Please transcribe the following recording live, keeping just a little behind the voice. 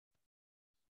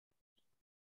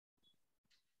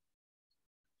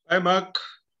Hi, Mark.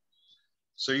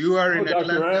 So you are in Dr.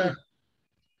 Atlanta. M.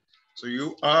 So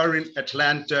you are in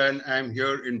Atlanta, and I'm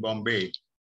here in Bombay.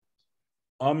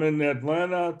 I'm in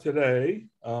Atlanta today.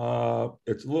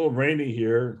 It's a little rainy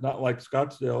here, not like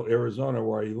Scottsdale, Arizona,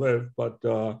 where I live, but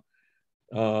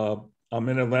I'm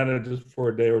in Atlanta just for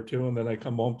a day or two, and then I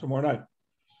come home tomorrow night.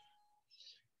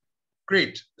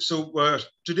 Great. So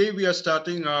today we are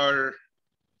starting our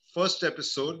first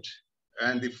episode,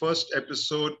 and the first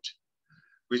episode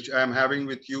which I'm having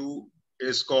with you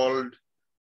is called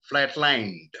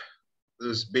Flatlined.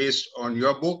 This is based on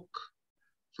your book,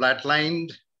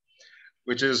 Flatlined,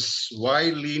 which is why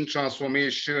lean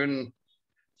transformation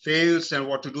fails and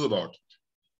what to do about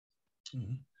it.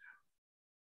 Mm-hmm.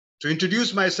 To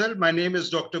introduce myself, my name is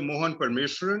Dr. Mohan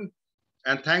Parmeshwaran,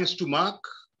 and thanks to Mark,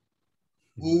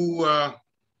 who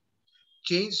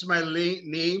changed my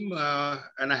name,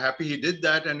 and I'm happy he did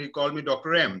that, and he called me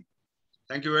Dr. M.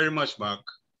 Thank you very much, Mark.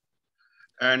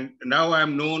 And now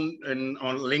I'm known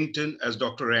on LinkedIn as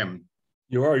Dr. M.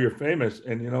 You're famous,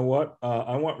 and you know what?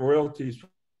 I want royalties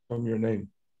from your name.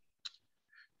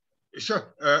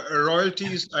 Sure,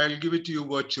 royalties, I'll give it to you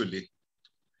virtually.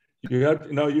 You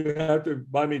have to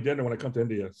buy me dinner when I come to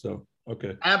India. So,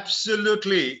 okay.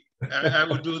 Absolutely, I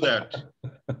will do that.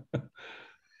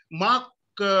 Mark,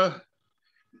 I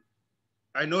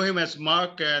know him as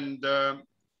Mark, and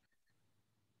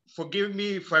forgive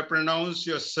me if I pronounce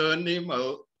your surname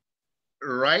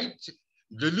right.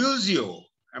 DeLuzio,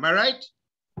 am I right?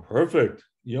 Perfect.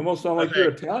 You almost sound like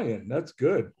you're Italian. That's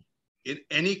good. In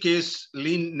any case,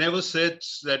 Lean never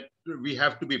says that we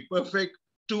have to be perfect.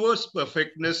 Towards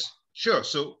perfectness, sure.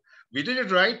 So we did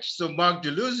it right. So Mark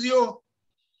DeLuzio,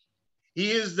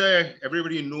 he is there.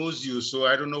 Everybody knows you. So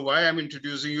I don't know why I'm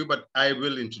introducing you, but I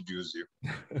will introduce you.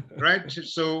 Right?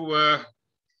 So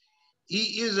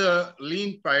he is a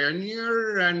lean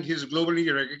pioneer, and he's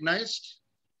globally recognized.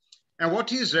 And what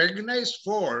he's recognized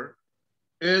for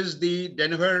is the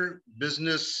Danaher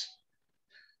business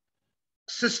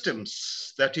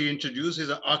systems that he introduced. He's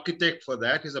an architect for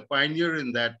that. He's a pioneer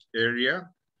in that area.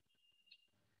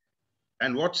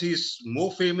 And what he's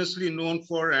more famously known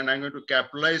for, and I'm going to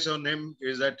capitalize on him,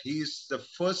 is that he's the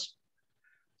first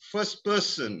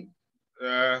person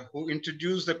who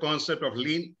introduced the concept of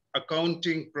lean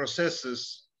accounting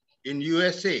processes in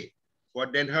USA for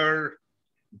Danaher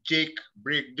Jake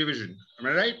Brake division. Am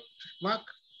I right, Mark?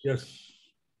 Yes.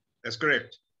 That's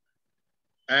correct.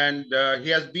 And he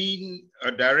has been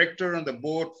a director on the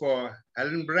board for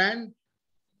Allen Brand.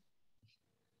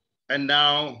 And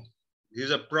now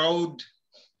he's a proud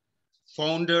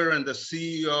founder and the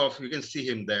CEO of, you can see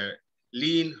him there,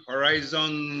 Lean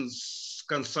Horizons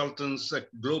Consultants,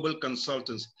 global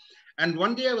consultants. And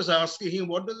one day I was asking him,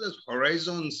 what does this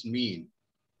Horizons mean?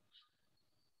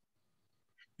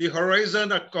 The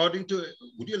horizon, according to,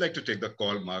 would you like to take the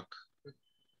call, Mark?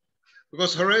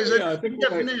 Because horizon is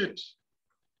indefinite.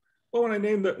 Well, when I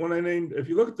named, if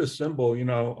you look at the symbol,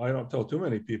 I don't tell too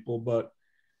many people, but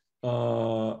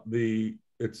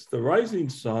it's the rising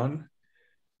sun,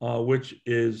 which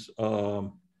is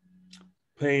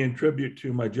paying tribute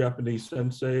to my Japanese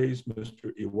senseis,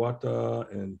 Mr.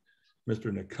 Iwata and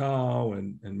Mr. Nikao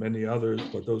and many others,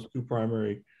 but those two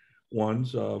primary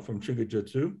ones from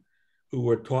Shingijutsu, who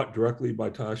were taught directly by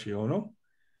Tadashi Ono.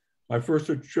 My first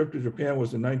trip to Japan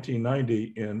was in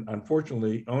 1990, and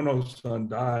unfortunately, Ono's son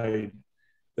died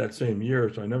that same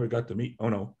year, so I never got to meet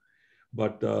Ono.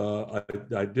 But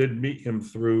I did meet him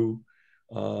through,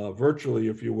 virtually,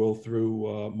 if you will,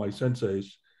 through my senseis.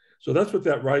 So that's what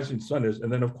that rising sun is.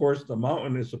 And then, of course, the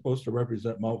mountain is supposed to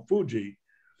represent Mount Fuji,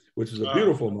 which is a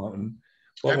beautiful mountain.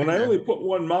 But when I only put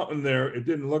one mountain there, it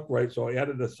didn't look right, so I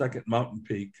added a second mountain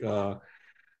peak.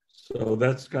 So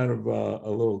that's kind of a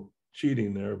little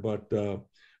cheating there, but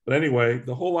anyway,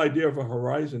 the whole idea of a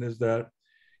horizon is that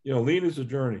lean is a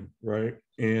journey, right?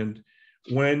 And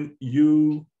when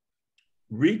you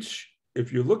reach,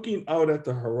 if you're looking out at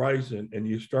the horizon and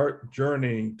you start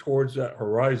journeying towards that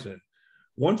horizon,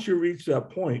 once you reach that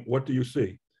point, what do you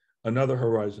see? Another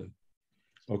horizon,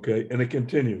 okay? And it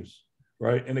continues,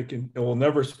 right? And it will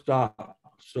never stop.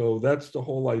 So that's the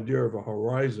whole idea of a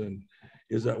horizon,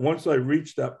 is that once I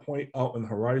reach that point out in the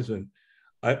horizon,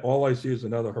 all I see is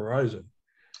another horizon.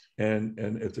 And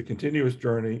it's a continuous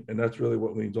journey, and that's really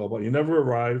what lean's all about. You never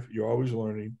arrive, you're always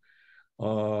learning.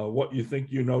 What you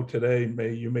think you know today,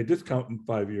 you may discount in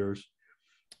 5 years.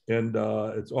 And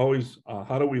it's always,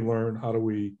 how do we learn? How do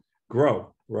we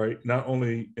grow, right? Not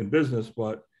only in business,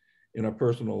 but in our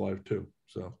personal life too,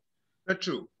 so. That's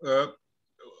true.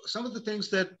 Some of the things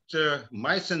that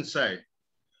my sensei,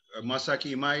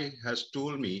 Masaki Imai, has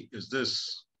told me is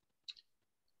this,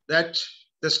 that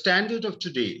the standard of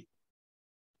today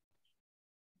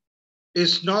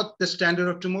is not the standard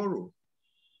of tomorrow,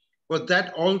 but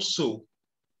that also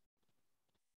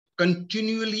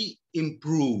continually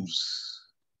improves.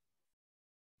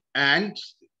 And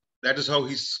that is how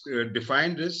he's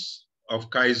defined this of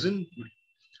Kaizen,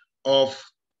 of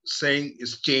saying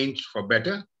is change for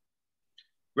better.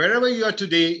 Wherever you are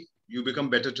today, you become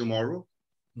better tomorrow.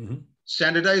 Mm-hmm.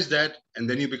 Standardize that, and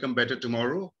then you become better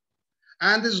tomorrow.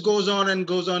 And this goes on and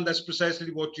goes on. That's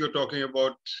precisely what you're talking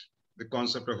about, the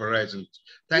concept of horizon.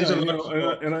 Thanks a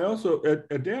lot. And I also, at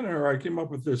Danaher, I came up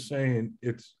with this saying,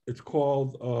 it's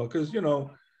called, because,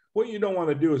 what you don't want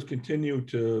to do is continue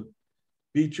to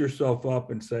beat yourself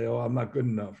up and say, oh, I'm not good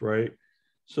enough, right?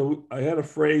 So I had a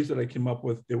phrase that I came up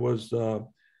with. It was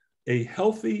a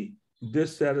healthy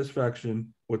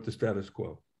dissatisfaction with the status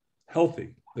quo.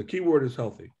 Healthy. The key word is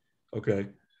healthy. Okay.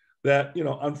 That,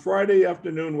 on Friday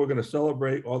afternoon, we're going to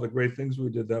celebrate all the great things we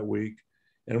did that week.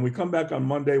 And when we come back on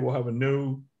Monday, we'll have a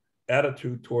new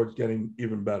attitude towards getting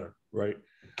even better, right?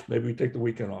 Maybe we take the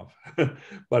weekend off.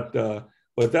 But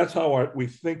that's how we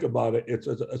think about it.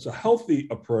 It's a healthy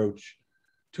approach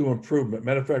to improvement.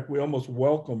 Matter of fact, we almost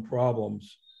welcome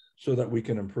problems so that we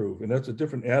can improve. And that's a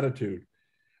different attitude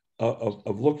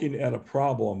of looking at a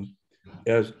problem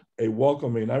as a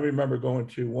welcoming. I remember going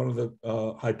to one of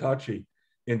the Hitachi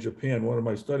in Japan, one of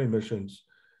my study missions.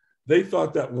 They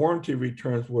thought that warranty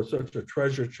returns were such a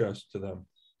treasure chest to them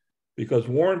because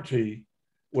warranty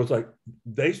was like,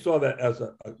 they saw that as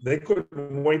they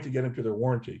couldn't wait to get into their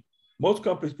warranty. Most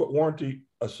companies put warranty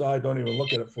aside, don't even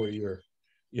look at it for a year,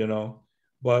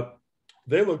 but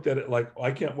they looked at it like,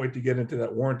 I can't wait to get into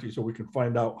that warranty so we can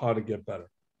find out how to get better,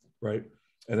 right?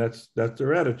 And that's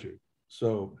their attitude.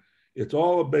 So it's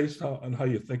all based on how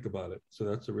you think about it. So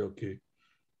that's the real key.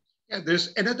 Yeah,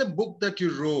 there's another book that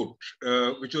you wrote,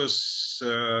 which is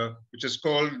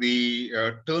called the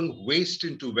Turn Waste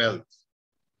into Wealth.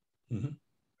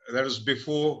 Mm-hmm. That was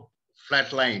before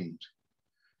Flatlined.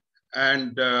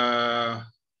 And that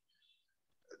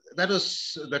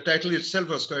was, the title itself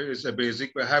is a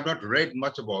basic, but I have not read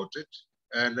much about it.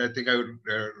 And I think I would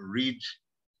read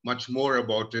much more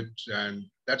about it. And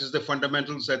that is the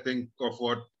fundamentals, I think, of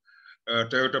what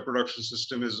Toyota Production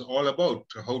System is all about.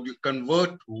 How do you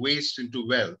convert waste into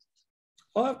wealth?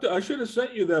 I should have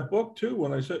sent you that book too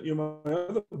when I sent you my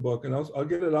other book, and I'll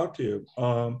get it out to you.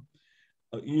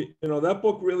 That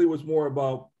book really was more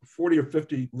about 40 or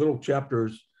 50 little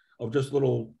chapters of just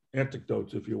little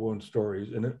anecdotes, if you will, and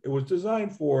stories. And it was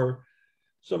designed for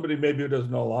somebody maybe who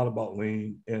doesn't know a lot about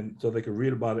lean, and so they could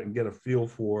read about it and get a feel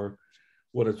for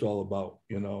what it's all about.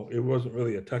 It wasn't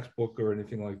really a textbook or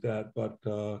anything like that, but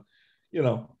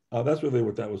that's really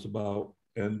what that was about.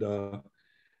 And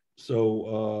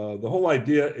so the whole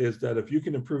idea is that if you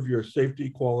can improve your safety,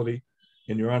 quality,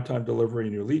 and your on-time delivery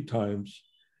and your lead times,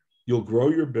 you'll grow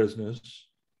your business.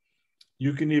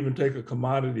 You can even take a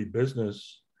commodity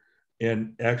business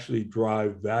and actually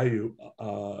drive value.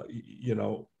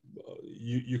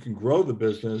 You can grow the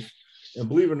business and,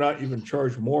 believe it or not, even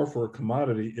charge more for a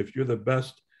commodity if you're the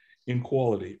best in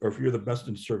quality or if you're the best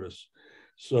in service.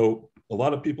 So a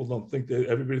lot of people don't think that,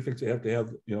 everybody thinks they have to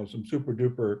have, some super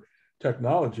duper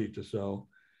technology to sell.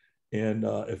 And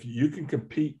if you can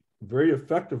compete very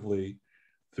effectively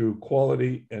through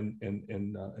quality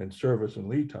and service and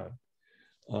lead time,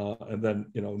 and then,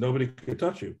 nobody can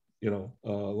touch you, as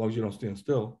long as you don't stand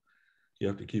still, you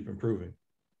have to keep improving.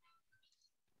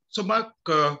 So Mark,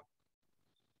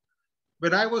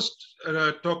 when I was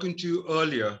talking to you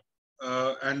earlier,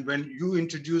 and when you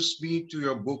introduced me to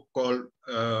your book called,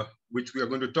 which we are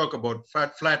going to talk about,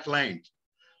 Flatlined,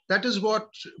 that is what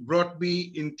brought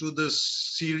me into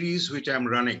this series which I'm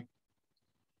running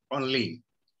on lean,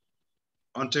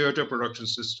 on Toyota Production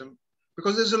System,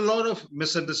 because there's a lot of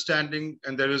misunderstanding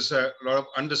and there is a lot of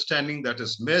understanding that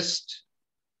is missed.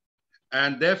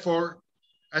 And therefore,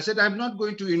 I said, I'm not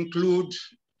going to include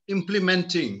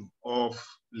implementing of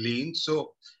lean.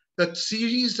 So the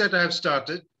series that I've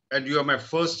started, and you are my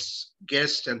first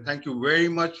guest, and thank you very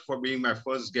much for being my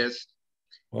first guest,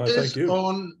 is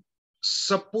on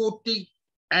supporting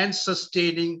and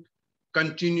sustaining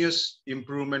continuous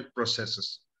improvement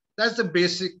processes. That's the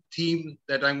basic theme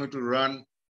that I'm going to run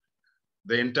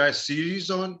the entire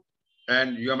series on.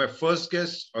 And you are my first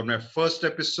guest on my first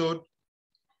episode.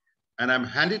 And I'm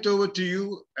handing it over to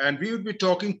you. And we will be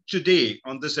talking today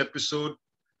on this episode,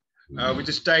 which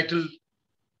is titled,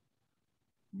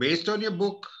 based on your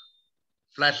book,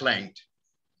 Flatlined.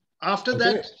 After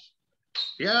that,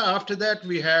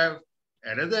 we have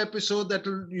another episode that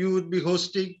you would be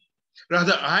hosting.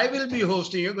 Rather, I will be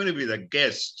hosting. You're going to be the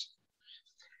guest.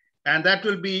 And that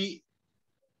will be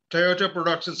Toyota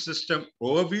Production System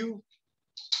overview.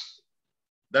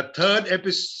 The third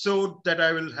episode that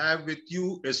I will have with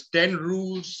you is 10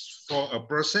 rules for a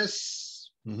process.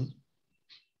 Mm-hmm.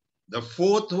 The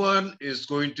fourth one is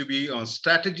going to be on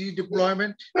strategy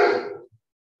deployment.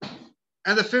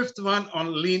 And the fifth one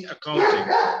on lean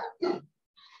accounting.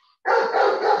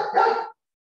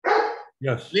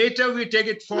 Yes. Later, we take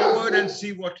it forward and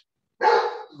see what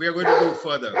we are going to do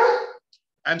further.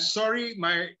 I'm sorry,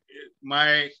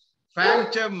 my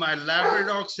phantom, my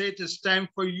Labrador said it's time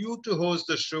for you to host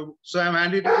the show. So I'm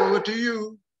handing it over to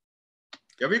you.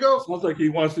 Here we go. Sounds like he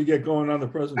wants to get going on the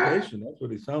presentation. That's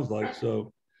what he sounds like.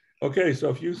 So, okay,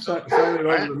 so if you sign it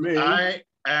over to me. I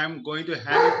am going to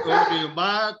hand it over to you,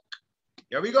 Mark.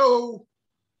 Here we go.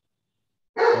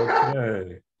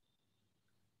 Okay.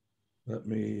 Let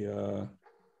me,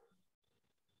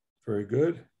 very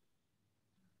good.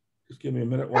 Just give me a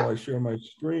minute while I share my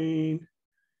screen.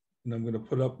 And I'm going to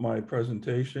put up my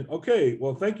presentation. Okay,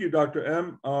 well, thank you, Dr.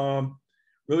 M.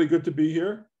 Really good to be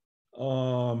here.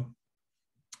 And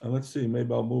let's see,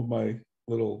 maybe I'll move my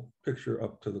little picture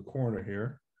up to the corner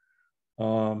here.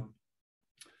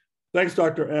 Thanks,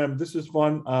 Dr. M. This is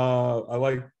fun. I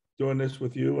like doing this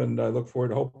with you, and I look forward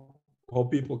to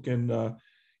hope people can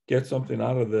get something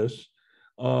out of this.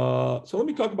 So let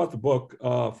me talk about the book,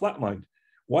 Flatlined.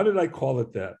 Why did I call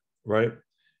it that, right?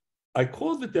 I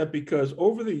called it that because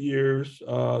over the years,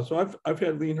 so I've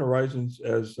had Lean Horizons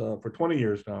as for 20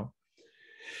 years now.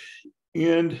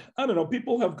 And I don't know,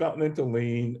 people have gotten into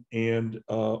Lean, and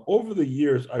over the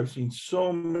years, I've seen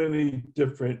so many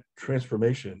different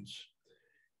transformations.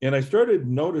 And I started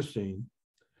noticing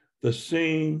the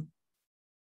same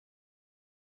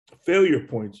failure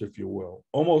points, if you will,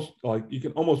 almost like you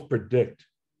can almost predict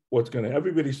what's going to,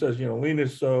 everybody says, you know, Lean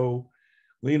is so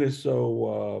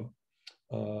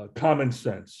common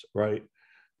sense, right?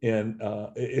 And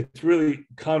it's really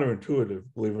counterintuitive,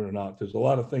 believe it or not. There's a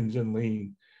lot of things in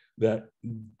Lean that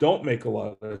don't make a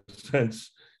lot of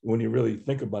sense when you really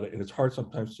think about it. And it's hard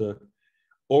sometimes to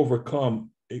overcome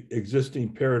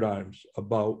existing paradigms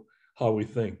about how we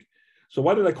think. So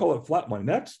why did I call it Flatline?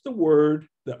 That's the word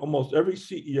that almost every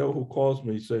CEO who calls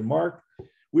me say, Mark,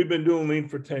 we've been doing Lean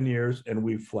for 10 years and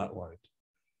we've flatlined.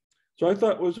 So I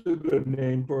thought it was a good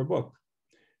name for a book.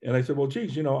 And I said, well,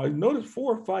 geez, you know, I noticed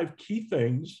 4 or 5 key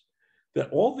things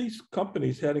that all these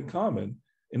companies had in common.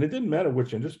 And it didn't matter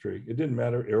which industry. It didn't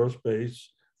matter, aerospace,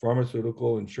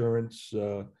 pharmaceutical, insurance,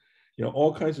 you know,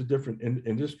 all kinds of different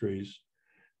industries.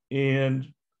 And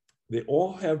they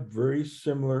all have very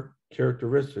similar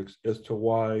characteristics as to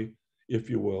why, if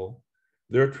you will,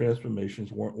 their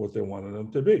transformations weren't what they wanted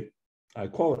them to be. I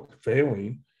call it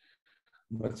failing.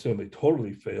 I'm not saying they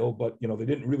totally failed, but, you know, they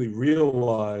didn't really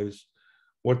realize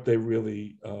what they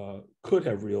really could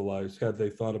have realized had they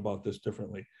thought about this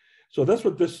differently. So that's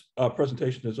what this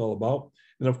presentation is all about.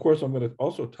 And of course, I'm going to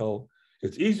also tell,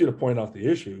 it's easy to point out the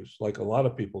issues like a lot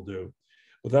of people do,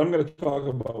 but then I'm going to talk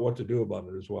about what to do about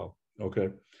it as well, okay?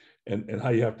 And how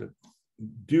you have to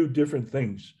do different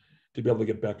things to be able to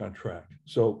get back on track.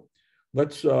 So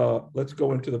let's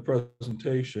go into the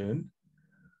presentation.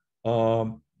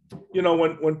 You know,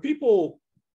 when people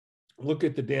look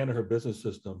at the Danaher business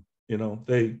system, you know,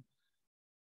 they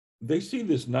see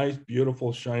this nice,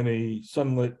 beautiful, shiny,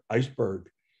 sunlit iceberg,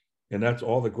 and that's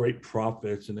all the great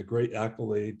profits and the great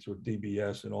accolades with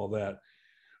DBS and all that.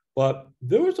 But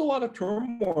there was a lot of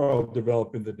turmoil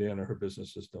developing the Danaher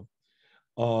business system.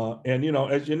 And, you know,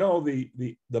 as you know,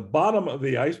 the bottom of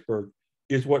the iceberg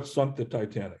is what sunk the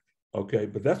Titanic, okay?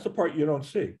 But that's the part you don't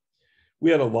see.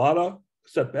 We had a lot of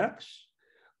setbacks.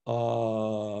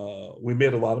 We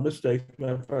made a lot of mistakes.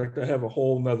 Matter of fact, I have a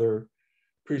whole nother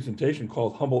presentation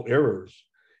called Humble Errors.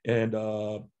 And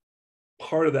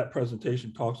part of that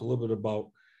presentation talks a little bit about,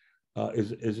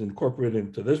 is incorporated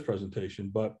into this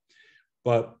presentation, but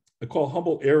I call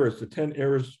Humble Errors the 10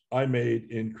 errors I made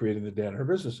in creating the Danaher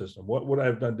business system. What would I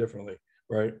have done differently,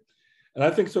 right? And I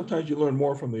think sometimes you learn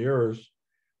more from the errors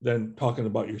than talking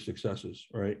about your successes,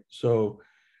 right? So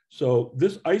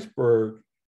this iceberg,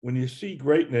 when you see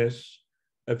greatness,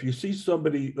 if you see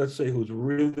somebody, let's say, who's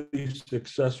really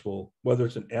successful, whether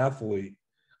it's an athlete,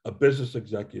 a business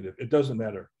executive, it doesn't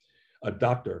matter, a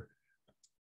doctor,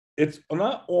 it's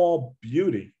not all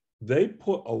beauty. They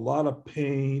put a lot of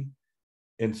pain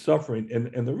and suffering.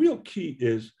 And the real key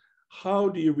is, how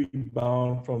do you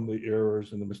rebound from the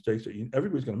errors and the mistakes that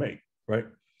everybody's going to make, right?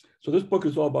 So this book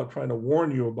is all about trying to warn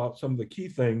you about some of the key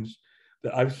things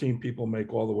that I've seen people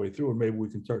make all the way through, and maybe we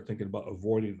can start thinking about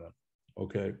avoiding them,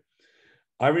 okay?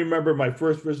 I remember my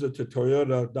first visit to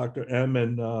Toyota, Dr. M,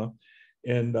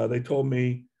 and they told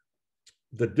me,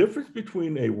 the difference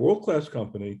between a world-class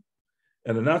company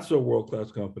and a not so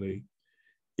world-class company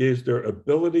is their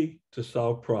ability to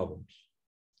solve problems.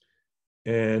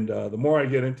 And the more I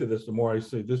get into this, the more I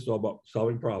say this is all about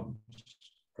solving problems,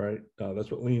 right?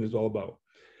 That's what lean is all about.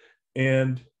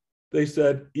 And they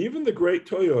said, even the great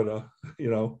Toyota,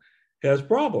 has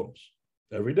problems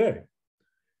every day,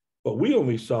 but we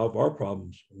only solve our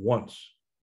problems once.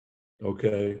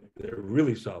 Okay, they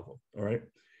really solve them. All right,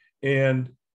 and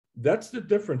that's the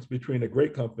difference between a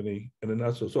great company and a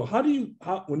not so. So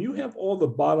when you have all the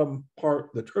bottom part,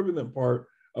 the turbulent part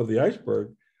of the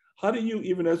iceberg, how do you,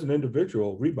 even as an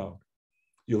individual, rebound?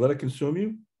 You let it consume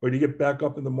you, or do you get back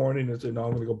up in the morning and say, no,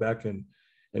 I'm going to go back and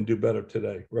do better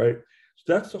today, right?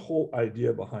 So that's the whole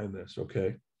idea behind this,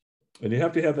 okay? And you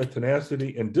have to have that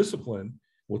tenacity and discipline.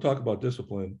 We'll talk about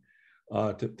discipline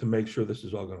to make sure this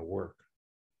is all going to work.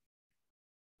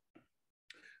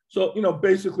 So,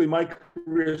 basically my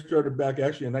career started back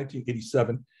actually in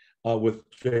 1987 with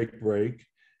Jake Brake.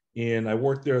 And I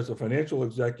worked there as a financial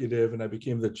executive, and I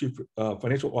became the chief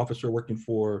financial officer working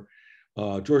for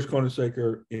George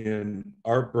Koenigsegger and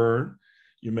Art Byrne.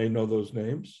 You may know those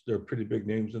names. They're pretty big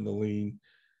names in the lean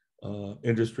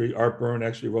industry. Art Byrne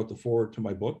actually wrote the foreword to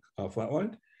my book,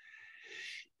 Flatlined.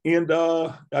 And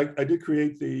I did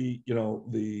create the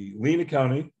lean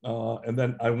accounting, and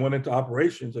then I went into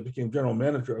operations. I became general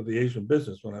manager of the Asian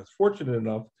business when I was fortunate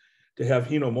enough to have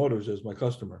Hino Motors as my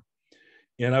customer.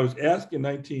 And I was asked in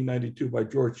 1992 by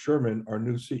George Sherman, our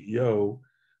new CEO,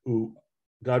 who,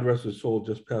 God rest his soul,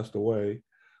 just passed away,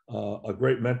 a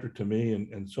great mentor to me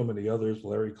and so many others,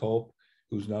 Larry Culp,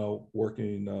 who's now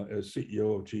working as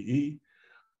CEO of GE.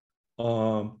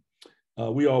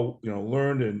 We all,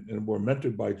 learned and were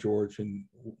mentored by George, and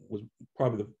was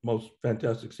probably the most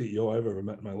fantastic CEO I've ever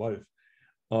met in my life.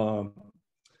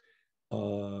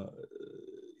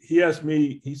 He asked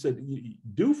me, he said,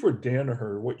 do for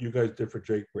Danaher what you guys did for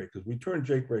Jake Brake, because we turned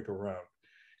Jake Brake around.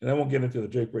 And I won't get into the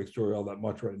Jake Brake story all that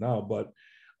much right now, but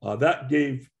that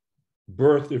gave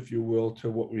birth, if you will, to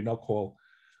what we now call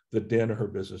the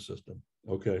Danaher business system,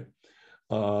 okay?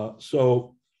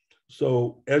 So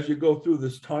as you go through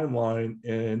this timeline,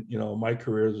 and my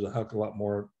career is a heck of a lot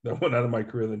more that went out of my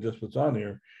career than just what's on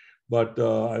here, but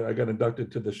I got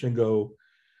inducted to the Shingo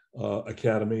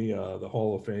Academy, the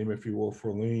Hall of Fame, if you will,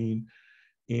 for lean,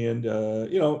 and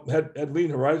had Lean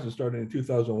Horizon started in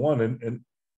 2001,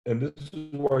 and this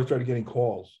is where I started getting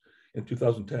calls in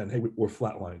 2010. Hey, we're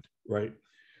flatlined, right?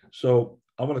 So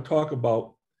I'm going to talk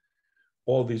about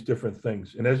all these different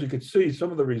things, and as you can see, some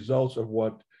of the results of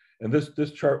what. And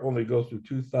this chart only goes through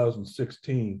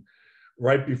 2016,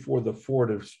 right before the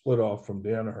Ford split off from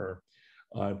Danaher.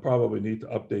 I probably need to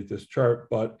update this chart,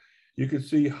 but you can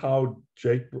see how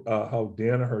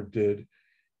Danaher did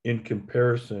in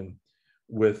comparison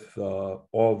with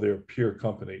all their peer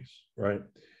companies, right?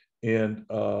 And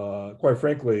quite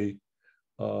frankly,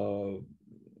 the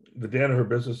Danaher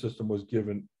business system was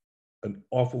given an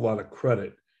awful lot of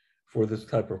credit for this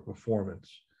type of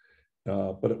performance.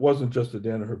 But it wasn't just the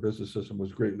Danaher business system, it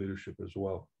was great leadership as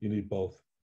well. You need both,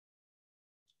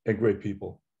 and great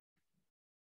people.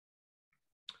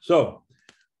 So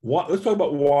let's talk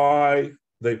about why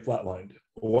they flatlined.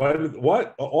 Why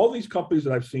all these companies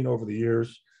that I've seen over the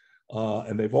years,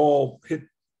 and they've all hit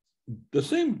the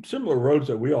similar roads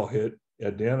that we all hit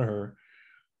at Danaher.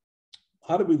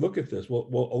 How do we look at this? Well,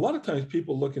 a lot of times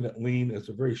people looking at lean as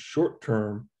a very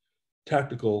short-term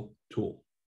tactical tool.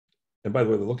 And by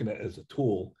the way, they're looking at it as a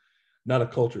tool, not a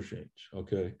culture change,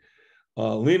 okay?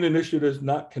 Lean initiatives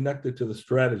not connected to the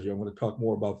strategy. I'm going to talk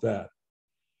more about that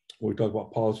when we talk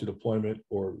about policy deployment,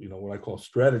 or what I call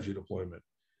strategy deployment.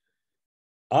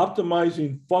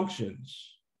 Optimizing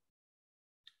functions,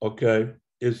 okay,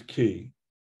 is key,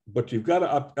 but you've got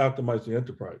to optimize the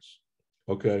enterprise,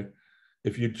 okay?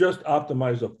 If you just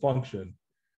optimize a function,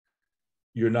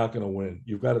 you're not going to win.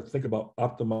 You've got to think about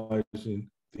optimizing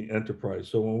the enterprise.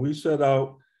 So when we set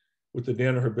out with the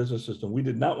Danaher business system, we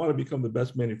did not want to become the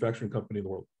best manufacturing company in the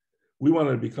world. We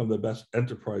wanted to become the best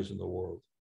enterprise in the world.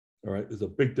 All right, there's a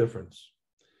big difference.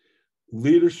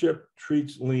 Leadership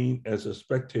treats lean as a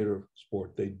spectator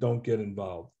sport. They don't get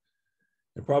involved.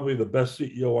 And probably the best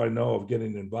CEO I know of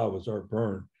getting involved was Art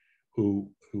Byrne,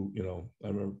 who I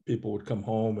remember people would come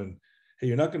home and, hey,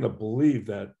 you're not going to believe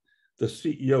that the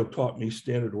CEO taught me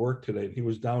standard work today. And he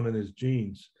was down in his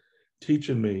jeans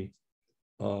teaching me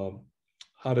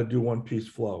how to do one-piece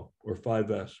flow or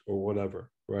 5S or whatever,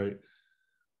 right?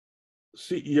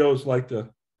 CEOs like to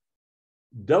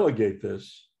delegate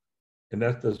this, and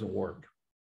that doesn't work.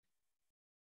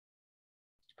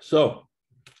 So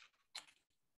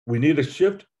we need a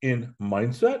shift in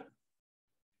mindset.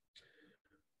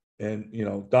 And,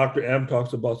 Dr. M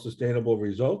talks about sustainable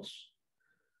results.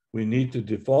 We need to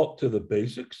default to the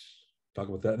basics. Talk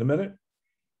about that in a minute.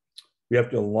 We have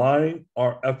to align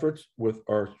our efforts with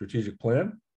our strategic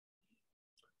plan.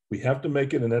 We have to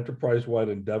make it an enterprise-wide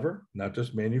endeavor, not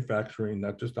just manufacturing,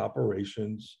 not just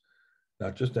operations,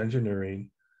 not just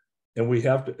engineering. And we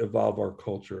have to evolve our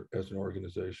culture as an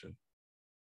organization.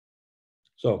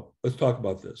 So let's talk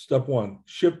about this. Step one,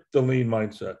 shift the lean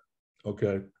mindset,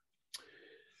 okay?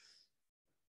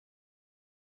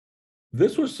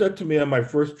 This was said to me on my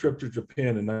first trip to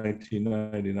Japan in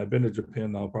 1990, and I've been to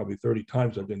Japan now probably 30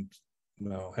 times. I've been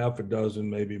half a dozen,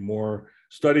 maybe more,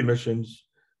 study missions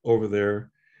over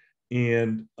there.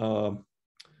 And I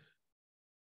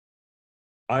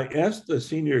asked the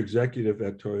senior executive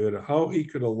at Toyota how he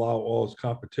could allow all his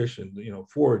competition,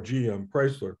 Ford, GM,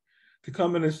 Chrysler, to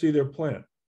come in and see their plant.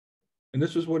 And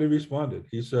this is what he responded.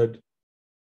 He said,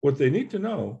 what they need to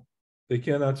know, they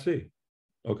cannot see,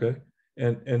 okay?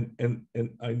 And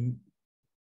I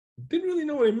didn't really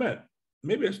know what he meant.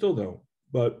 Maybe I still don't,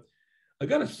 but I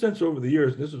got a sense over the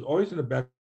years, this is always in the back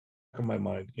of my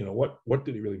mind, what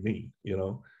did he really mean,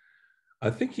 I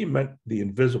think he meant the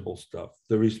invisible stuff,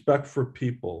 the respect for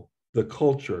people, the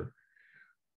culture.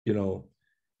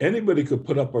 Anybody could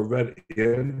put up a red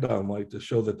and down light to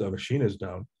show that the machine is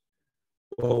down.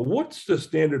 Well, what's the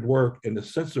standard work and the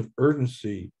sense of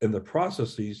urgency and the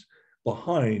processes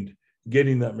behind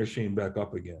getting that machine back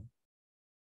up again?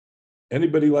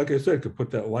 Anybody, like I said, could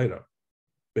put that light up.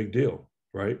 Big deal,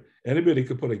 right? Anybody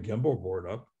could put a Gemba board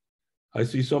up. I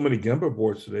see so many Gemba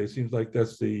boards today. It seems like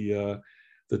that's the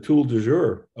tool du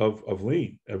jour of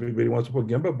lean. Everybody wants to put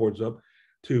Gemba boards up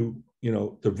to,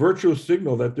 the virtual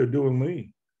signal that they're doing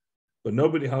lean. But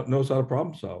nobody knows how to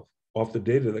problem solve off the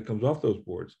data that comes off those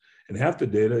boards. And half the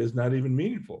data is not even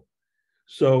meaningful.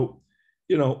 So,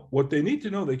 what they need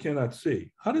to know, they cannot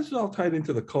see. How does it all tie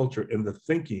into the culture and the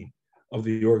thinking of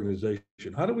the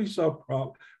organization? How do we solve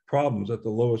problems at the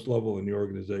lowest level in the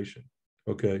organization?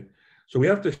 Okay, so we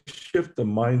have to shift the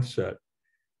mindset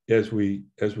as we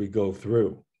go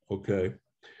through. Okay,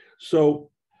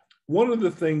 so one of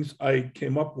the things I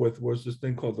came up with was this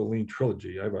thing called the Lean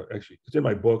Trilogy. Actually, it's in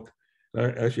my book. I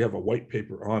actually have a white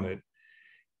paper on it.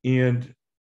 And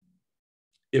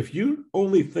if you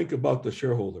only think about the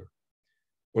shareholder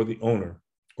or the owner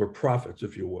or profits,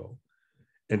 if you will,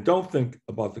 and don't think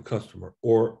about the customer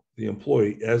or the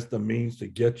employee as the means to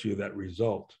get you that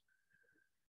result,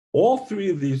 all three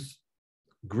of these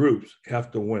groups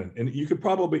have to win. And you could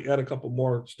probably add a couple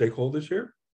more stakeholders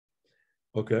here.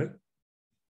 Okay.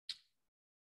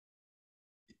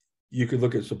 You could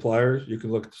look at suppliers, you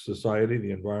can look at society,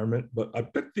 the environment, but I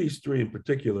picked these three in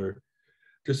particular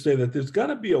to say that there's got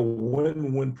to be a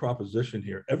win-win proposition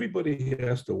here. Everybody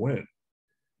has to win.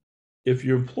 If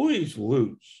your employees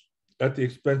lose at the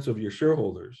expense of your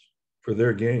shareholders for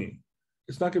their gain,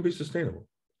 it's not going to be sustainable,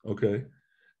 okay?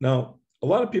 Now, a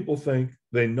lot of people think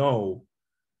they know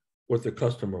what the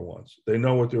customer wants. They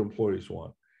know what their employees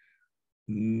want.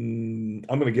 I'm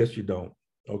going to guess you don't,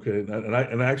 okay?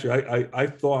 And actually, I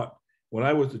thought when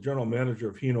I was the general manager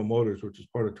of Hino Motors, which is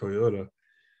part of Toyota,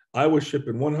 I was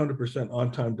shipping 100%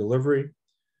 on-time delivery,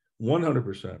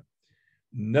 100%,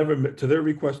 never to their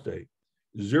request date,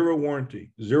 zero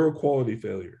warranty, zero quality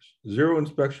failures, zero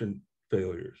inspection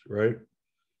failures, right?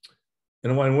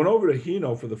 And when I went over to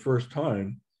Hino for the first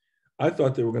time, I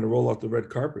thought they were going to roll out the red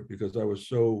carpet because I was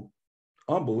so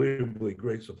unbelievably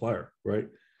great supplier, right?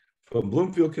 From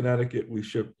Bloomfield, Connecticut, we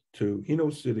shipped to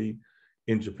Hino City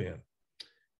in Japan.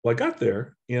 Well, I got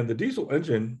there, and the diesel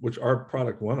engine, which our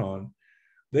product went on,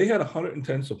 they had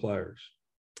 110 suppliers,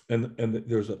 and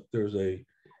there's a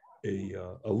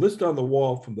list on the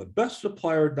wall from the best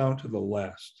supplier down to the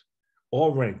last,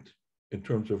 all ranked in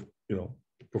terms of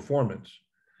performance.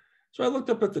 So I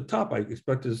looked up at the top. I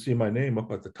expected to see my name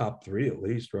up at the top three at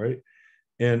least, right?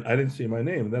 And I didn't see my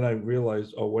name. And then I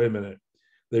realized, oh, wait a minute.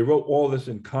 They wrote all this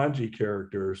in kanji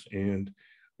characters, and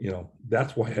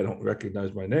that's why I don't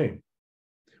recognize my name.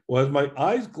 Well, as my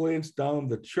eyes glanced down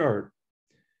the chart,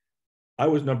 I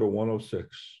was number 106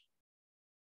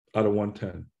 out of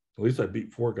 110. At least I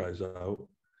beat 4 guys out.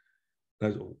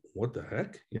 And I said, what the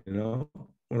heck?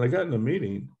 When I got in the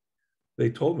meeting, they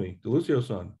told me,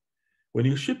 DeLuzio-san, when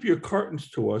you ship your cartons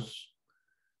to us,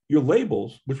 your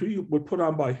labels, which we would put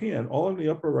on by hand, all in the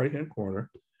upper right-hand corner,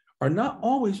 are not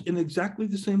always in exactly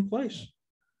the same place.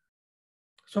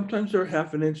 Sometimes they're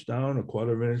half an inch down, a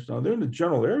quarter of an inch down. They're in the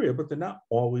general area, but they're not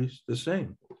always the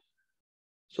same.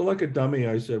 So like a dummy,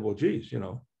 I said, well, geez, I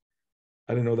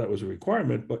didn't know that was a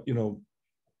requirement, but,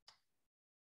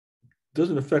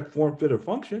 doesn't affect form, fit, or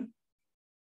function.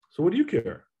 So what do you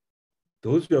care?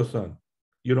 DeLuzio-san,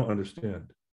 you don't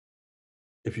understand.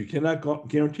 If you cannot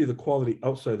guarantee the quality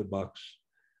outside the box,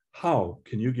 how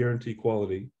can you guarantee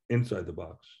quality inside the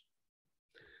box?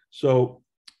 So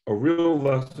a real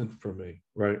lesson for me,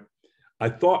 right? I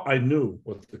thought I knew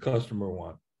what the customer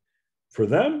want. For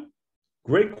them,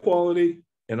 great quality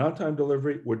and on-time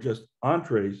delivery were just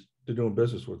entrees to doing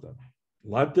business with them. A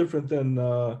lot different than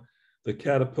the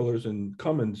Caterpillars and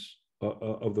Cummins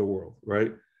of the world,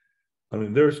 right? I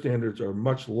mean, their standards are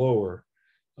much lower.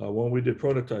 When we did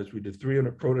prototypes, we did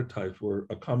 300 prototypes where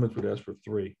a Cummins would ask for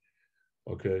 3.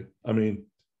 Okay, I mean,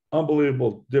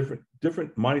 unbelievable,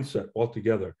 different mindset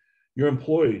altogether. Your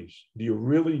employees, do you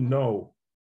really know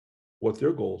what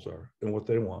their goals are and what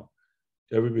they want?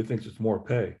 Everybody thinks it's more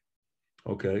pay.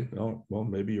 Okay, well,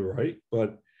 maybe you're right,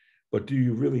 but do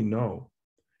you really know?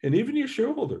 And even your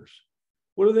shareholders,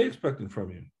 what are they expecting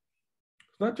from you?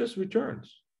 It's not just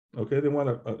returns. Okay, they want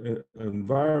an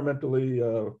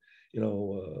environmentally,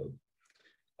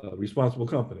 responsible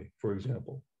company, for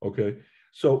example. Okay,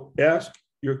 so ask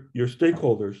your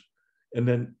stakeholders, and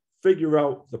then figure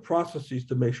out the processes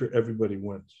to make sure everybody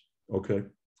wins. Okay,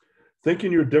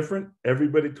 thinking you're different,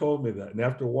 everybody told me that, and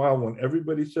after a while, when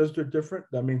everybody says they're different,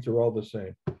 that means they're all the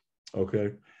same.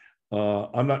 Okay,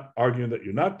 I'm not arguing that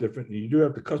you're not different. You do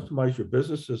have to customize your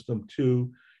business system to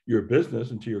your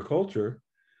business and to your culture.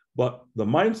 But the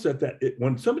mindset that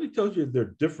when somebody tells you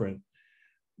they're different,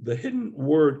 the hidden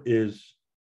word is,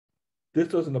 this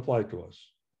doesn't apply to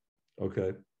us,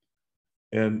 okay?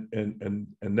 And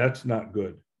that's not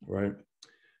good, right?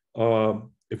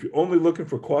 If you're only looking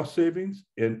for cost savings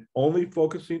and only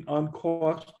focusing on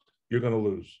cost, you're going to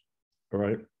lose, all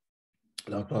right?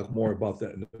 And I'll talk more about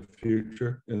that in the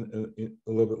future, in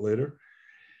a little bit later.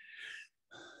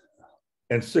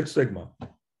 And Six Sigma.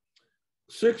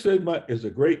 Six Sigma is a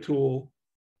great tool.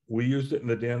 We used it in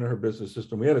the Danaher business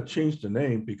system. We had to change the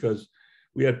name because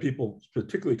we had people,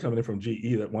 particularly coming in from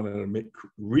GE, that wanted to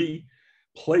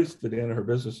replace the Danaher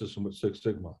business system with Six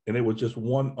Sigma. And it was just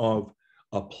one of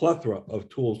a plethora of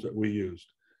tools that we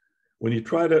used. When you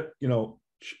try to,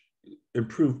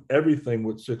 improve everything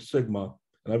with Six Sigma,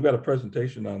 and I've got a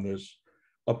presentation on this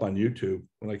up on YouTube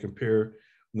when I compare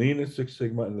Lean and Six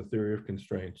Sigma and the theory of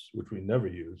constraints, which we never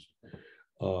used.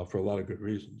 For a lot of good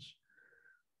reasons.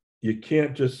 You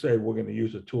can't just say we're going to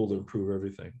use a tool to improve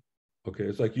everything. Okay,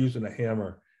 it's like using a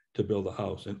hammer to build a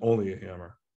house and only a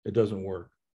hammer. It doesn't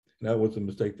work. And that was a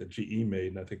mistake that GE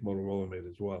made, and I think Motorola made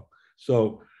as well.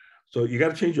 So you got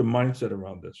to change your mindset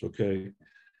around this, okay,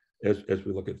 as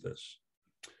we look at this.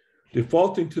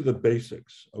 Defaulting to the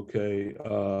basics, okay.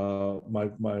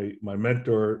 My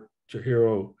mentor,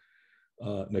 Chihiro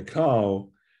Nakao,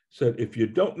 said, if you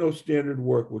don't know standard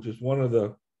work, which is one of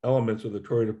the elements of the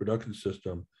Toyota production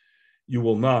system, you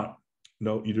do not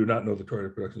know the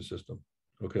Toyota production system,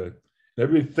 okay? And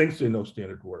everybody thinks they know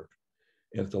standard work,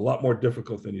 and it's a lot more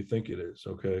difficult than you think it is,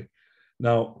 okay?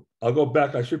 Now, I'll go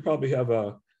back. I should probably have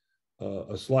a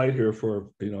slide here for,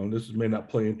 and this may not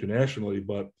play internationally,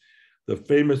 but the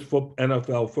famous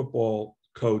NFL football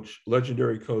coach,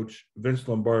 legendary coach, Vince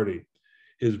Lombardi,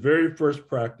 his very first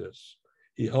practice,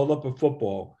 he held up a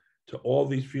football to all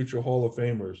these future Hall of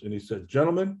Famers. And he said,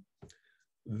 gentlemen,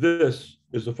 this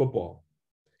is a football.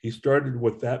 He started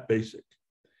with that basic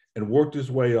and worked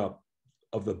his way up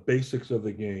of the basics of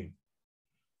the game.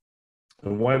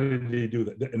 And why did he do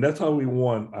that? And that's how we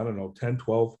won, 10,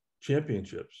 12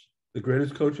 championships, the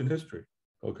greatest coach in history,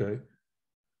 okay?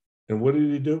 And what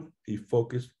did he do? He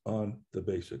focused on the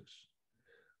basics.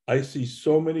 I see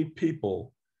so many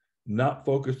people not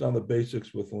focused on the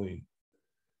basics with Lean.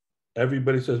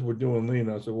 Everybody says we're doing Lean.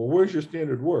 I said, well, where's your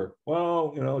standard work?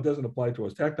 Well, it doesn't apply to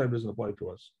us. Tack time doesn't apply to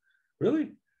us.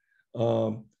 Really?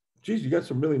 Geez, you got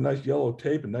some really nice yellow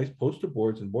tape and nice poster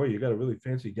boards, and boy, you got a really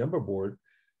fancy Gemba board,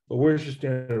 but where's your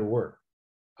standard work?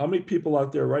 How many people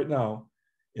out there right now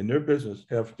in their business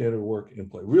have standard work in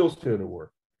play? Real standard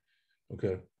work,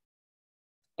 okay?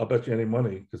 I'll bet you any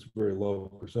money, it's a very low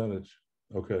percentage,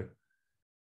 okay?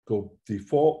 Go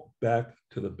default back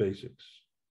to the basics.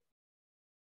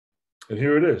 And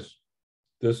here it is.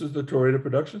 This is the Toyota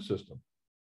production system.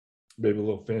 Maybe a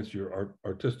little fancier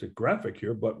artistic graphic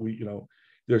here, but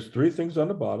there's 3 things on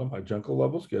the bottom: Hijunko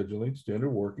level scheduling, standard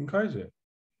work, and Kaizen.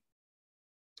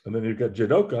 And then you've got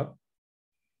Jidoka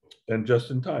and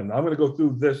just in time. Now I'm going to go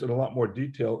through this in a lot more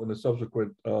detail in the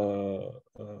subsequent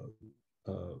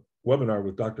webinar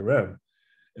with Dr. M,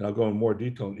 and I'll go in more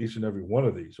detail in each and every one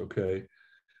of these, okay?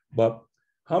 But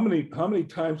how many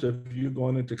times have you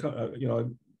gone into,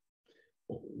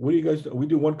 what do you guys do? We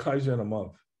do 1 Kaizen a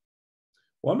month.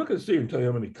 Well, I'm not going to sit here and tell you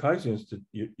how many Kaizens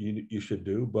you should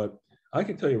do, but I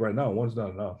can tell you right now, 1's not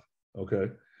enough.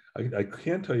 okay? I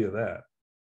can't tell you that.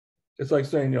 It's like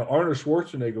saying, Arnold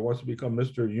Schwarzenegger wants to become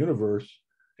Mr. Universe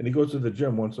and he goes to the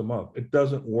gym once a month. It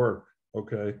doesn't work,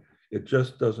 okay? It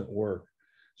just doesn't work.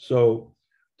 So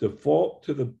default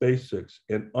to the basics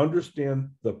and understand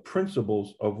the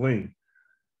principles of lean.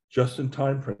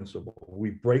 Just-in-time principle.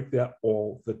 We break that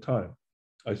all the time.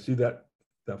 I see that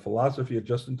philosophy of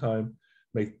just-in-time,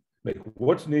 make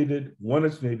what's needed, when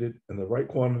it's needed, and the right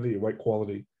quantity, the right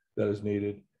quality that is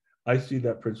needed. I see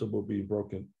that principle being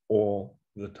broken all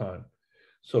the time.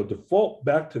 So default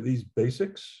back to these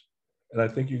basics, and I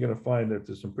think you're going to find that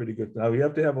there's some pretty good. Now you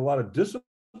have to have a lot of discipline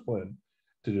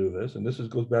to do this, and this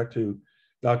goes back to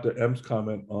Dr. M's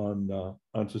comment on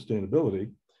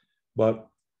sustainability, but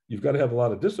you've got to have a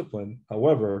lot of discipline.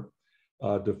 However,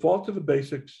 default to the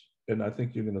basics, and I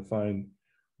think you're going to find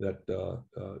that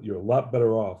you're a lot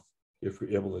better off if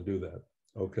you're able to do that.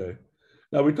 Okay.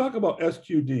 Now we talk about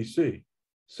SQDC,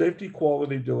 safety,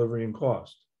 quality, delivery, and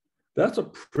cost. That's a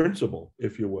principle,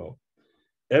 if you will.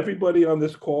 Everybody on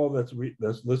this call that's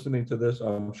listening to this,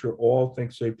 I'm sure all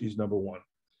think safety is number one.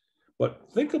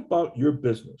 But think about your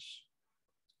business.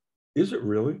 Is it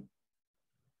really?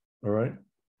 All right.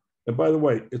 And by the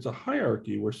way, it's a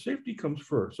hierarchy where safety comes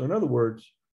first. So in other words,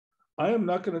 I am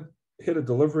not going to hit a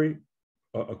delivery,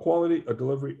 a quality, a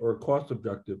delivery, or a cost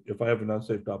objective if I have an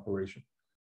unsafe operation.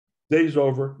 Day's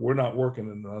over. We're not working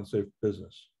in an unsafe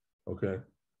business. Okay.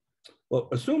 Well,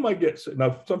 assume I get,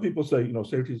 now some people say,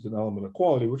 safety is an element of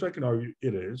quality, which I can argue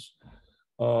it is,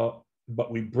 but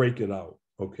we break it out,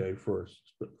 okay, for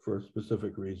a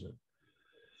specific reason.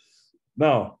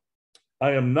 Now,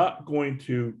 I am not going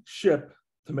to ship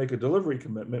to make a delivery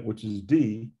commitment, which is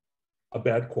D, a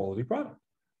bad quality product,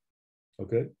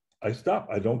 okay? I stop,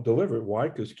 I don't deliver. Why?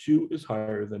 Because Q is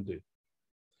higher than D.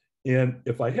 And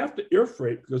if I have to air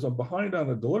freight because I'm behind on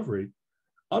a delivery,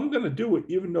 I'm going to do it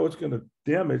even though it's going to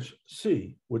damage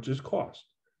C, which is cost.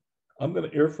 I'm going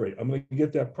to air freight. I'm going to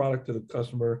get that product to the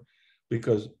customer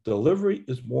because delivery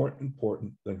is more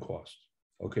important than cost.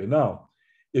 Okay, now,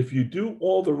 if you do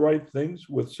all the right things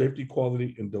with safety,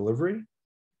 quality, and delivery,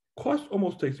 cost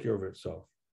almost takes care of itself.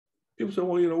 People say,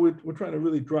 well, we're trying to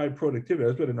really drive productivity.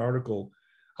 I read an article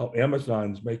how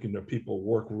Amazon's making their people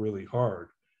work really hard.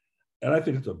 And I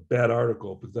think it's a bad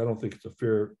article because I don't think it's a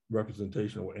fair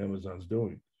representation of what Amazon's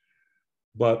doing.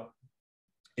 But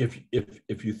if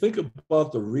you think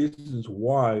about the reasons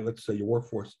why, let's say your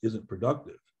workforce isn't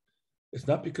productive, it's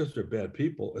not because they're bad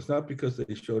people. It's not because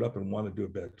they showed up and want to do a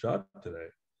bad job today.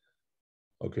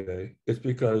 Okay, it's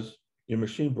because your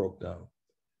machine broke down,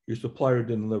 your supplier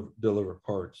didn't deliver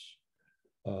parts,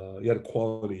 you had a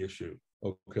quality issue.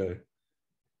 Okay,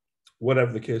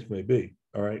 whatever the case may be.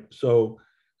 All right, so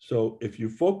if you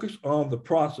focus on the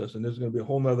process, and there's going to be a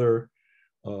whole nother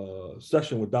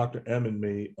session with Dr. M and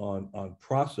me on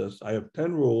process. I have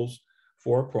 10 rules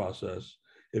for a process.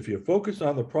 If you focus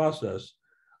on the process,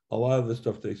 a lot of this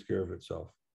stuff takes care of itself.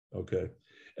 Okay.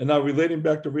 And now relating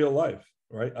back to real life,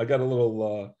 right? I got a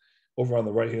little over on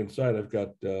the right-hand side, I've got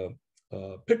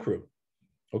pit crew.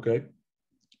 Okay.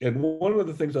 And one of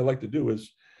the things I like to do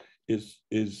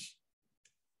is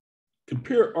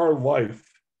compare our life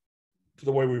to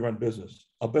the way we run business.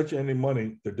 I'll bet you any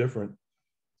money they're different.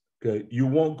 Okay, you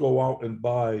won't go out and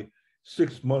buy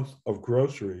 6 months of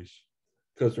groceries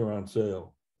because they're on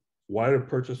sale. Why do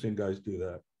purchasing guys do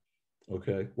that?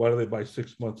 Okay, why do they buy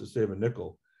 6 months to save a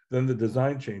nickel? Then the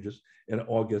design changes and it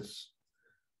all gets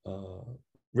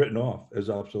written off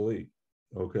as obsolete.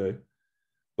 Okay,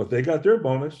 but they got their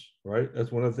bonus, right?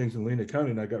 That's one of the things in lean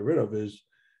accounting I got rid of is,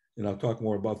 and I'll talk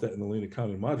more about that in the lean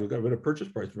accounting module, got rid of purchase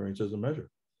price variance as a measure.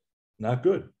 Not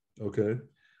good, okay?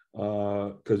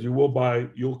 Because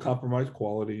you'll compromise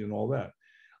quality and all that.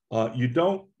 You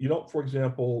don't, for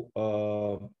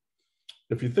example,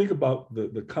 if you think about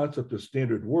the concept of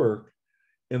standard work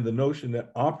and the notion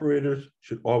that operators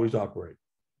should always operate.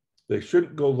 They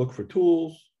shouldn't go look for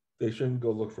tools. They shouldn't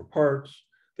go look for parts.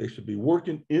 They should be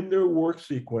working in their work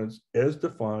sequence as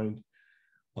defined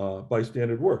by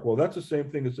standard work. Well, that's the same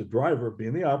thing as the driver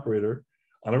being the operator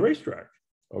on a racetrack,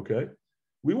 okay?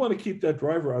 We want to keep that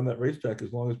driver on that racetrack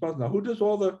as long as possible. Now, who does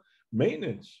all the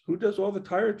maintenance? Who does all the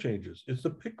tire changes? It's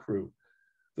the pit crew.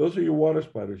 Those are your water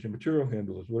spotters, your material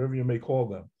handlers, whatever you may call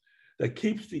them. That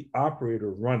keeps the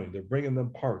operator running. They're bringing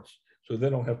them parts so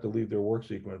they don't have to leave their work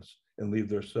sequence and leave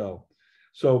their cell.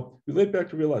 So relate back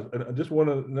to real life. And just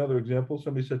another example,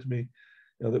 somebody said to me,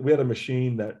 that we had a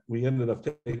machine that we ended up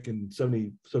taking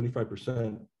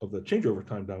 75% of the changeover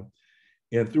time down.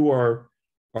 And through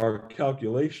our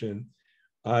calculation,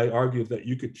 I argued that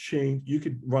you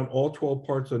could run all 12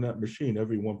 parts on that machine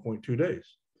every 1.2 days.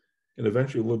 And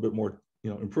eventually a little bit more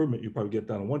improvement, you probably get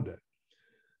done in one day.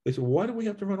 They said, well, why do we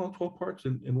have to run all 12 parts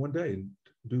in one day and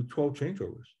do 12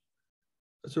 changeovers?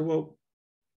 I said, well,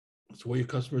 that's the way your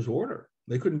customers order.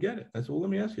 They couldn't get it. I said, well, let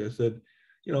me ask you. I said,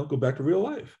 go back to real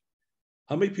life.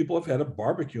 How many people have had a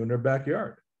barbecue in their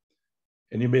backyard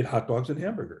and you made hot dogs and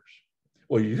hamburgers?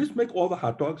 Well, you just make all the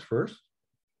hot dogs first?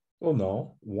 Well,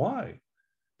 no. Why?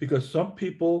 Because some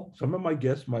of my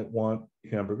guests might want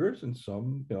hamburgers and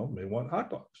some, may want hot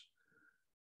dogs.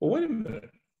 Well, wait a minute.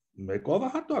 Make all the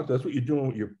hot dogs. That's what you're doing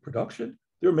with your production.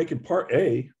 They're making part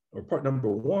A or part number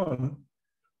one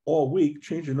all week,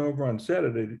 changing over on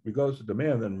Saturday regardless of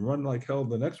demand, then run like hell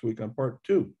the next week on part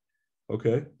two.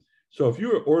 Okay. So if you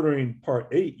were ordering part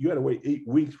 8, you had to wait 8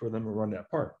 weeks for them to run that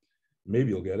part. Maybe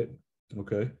you'll get it.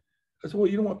 Okay. I said, well,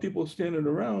 you don't want people standing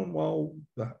around while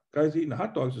the guys eating the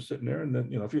hot dogs are sitting there. And then,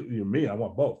 if you're me, I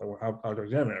want both. I want hot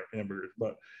dogs and hamburgers.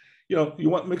 But, you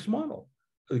want mixed model.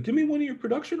 I said, give me one of your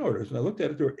production orders. And I looked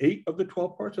at it. There were 8 of the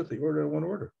 12 parts that they ordered in one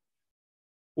order.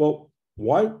 Well,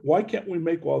 why can't we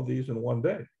make all these in one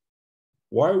day?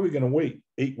 Why are we going to wait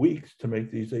 8 weeks to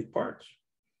make these 8 parts?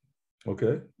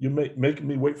 Okay, you're making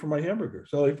me wait for my hamburger.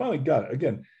 So they finally got it.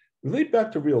 Again, relate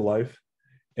back to real life,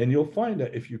 and you'll find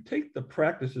that if you take the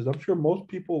practices, I'm sure most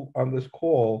people on this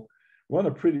call run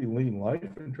a pretty lean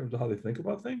life in terms of how they think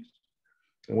about things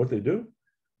and what they do.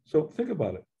 So think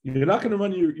about it. You're not going to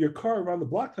run your car around the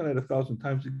block tonight 1,000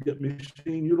 times to get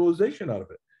machine utilization out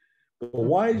of it. But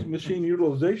why is machine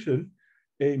utilization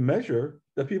a measure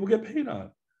that people get paid on?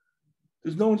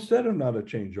 There's no incentive not to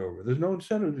change over. There's no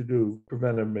incentive to do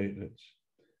preventive maintenance.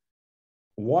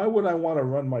 Why would I want to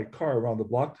run my car around the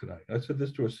block tonight? I said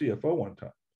this to a CFO one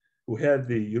time who had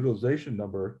the utilization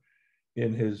number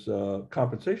in his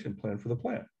compensation plan for the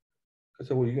plant. I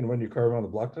said, well, you're going to run your car around the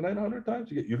block tonight 100 times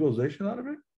to get utilization out of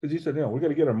it? Because he said, we got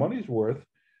to get our money's worth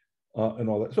and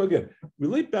all that. So again,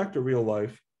 relate back to real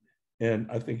life. And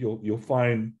I think you'll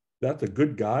find that's a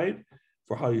good guide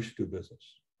for how you should do business.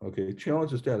 Okay,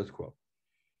 challenge the status quo.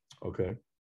 Okay,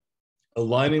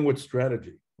 aligning with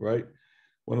strategy, right?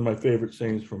 One of my favorite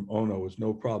sayings from Ono is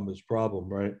no problem is problem,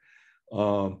 right?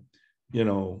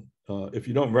 If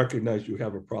you don't recognize you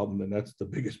have a problem, then that's the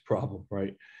biggest problem,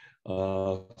 right?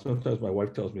 Sometimes my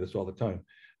wife tells me this all the time,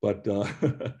 but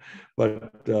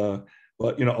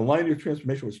align your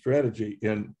transformation with strategy.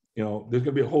 And, there's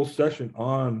gonna be a whole session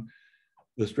on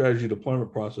the strategy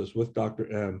deployment process with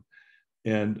Dr. M.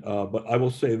 And, but I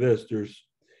will say this,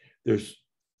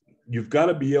 you've got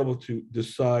to be able to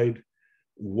decide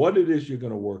what it is you're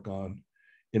going to work on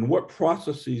and what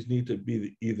processes need to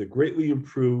be either greatly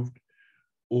improved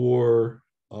or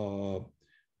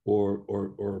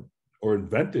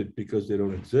invented because they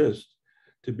don't exist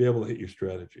to be able to hit your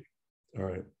strategy. All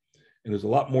right. And there's a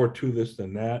lot more to this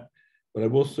than that. But I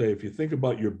will say, if you think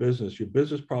about your business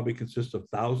probably consists of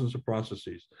thousands of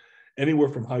processes, anywhere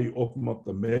from how you open up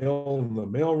the mail in the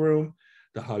mailroom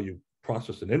to how you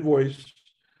process an invoice,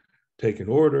 take an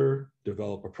order,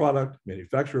 develop a product,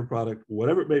 manufacture a product,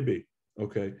 whatever it may be,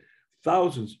 okay?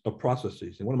 Thousands of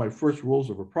processes. And one of my first rules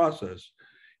of a process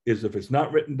is if it's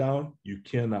not written down, you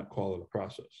cannot call it a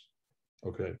process,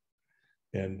 okay?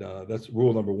 And that's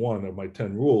rule number 1 of my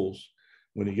 10 rules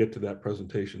when you get to that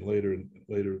presentation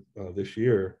later this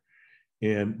year.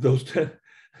 And those 10,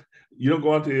 you don't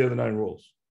go on to the other 9 rules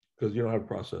because you don't have a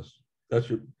process.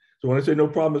 So when I say no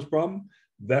problem is problem,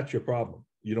 that's your problem.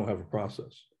 You don't have a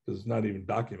process because it's not even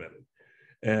documented.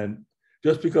 And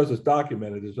just because it's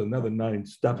documented, there's another 9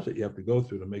 steps that you have to go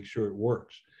through to make sure it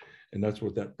works. And that's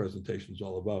what that presentation is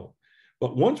all about.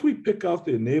 But once we pick out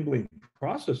the enabling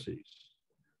processes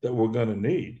that we're going to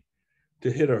need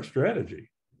to hit our strategy,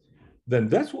 then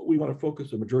that's what we want to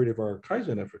focus the majority of our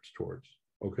Kaizen efforts towards,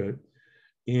 okay?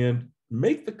 And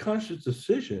make the conscious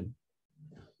decision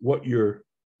what you're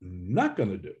not going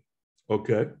to do,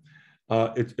 okay?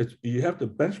 You have to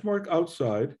benchmark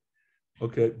outside,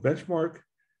 okay? Benchmark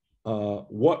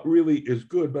what really is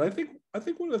good. But I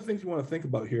think one of the things you want to think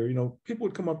about here, people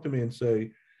would come up to me and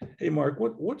say, hey, Mark,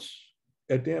 what's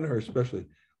at Danaher especially,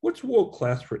 what's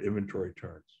world-class for inventory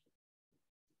turns?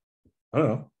 I don't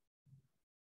know.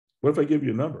 What if I give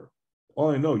you a number?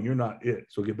 All I know, you're not it,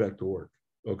 so get back to work,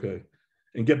 okay?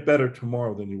 And get better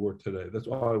tomorrow than you were today. That's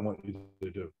all I want you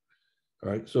to do, all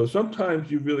right? So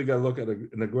sometimes you really got to look at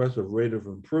an aggressive rate of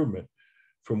improvement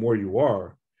from where you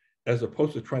are, as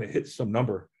opposed to trying to hit some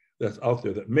number that's out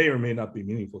there that may or may not be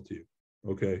meaningful to you,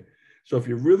 okay? So if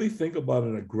you really think about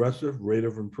an aggressive rate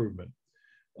of improvement,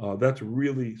 that's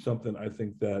really something I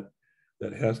think that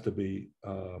has to be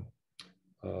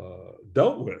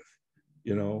dealt with,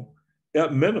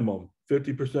 at minimum,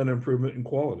 50% improvement in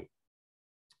quality,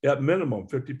 at minimum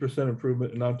 50%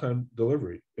 improvement in on-time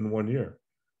delivery in 1 year.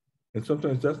 And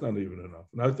sometimes that's not even enough.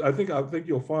 And I think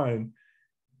you'll find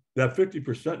that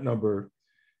 50% number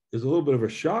is a little bit of a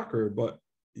shocker, but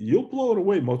you'll blow it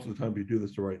away most of the time if you do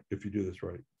this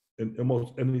right, and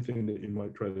almost anything that you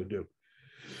might try to do.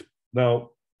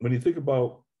 Now, when you think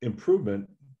about improvement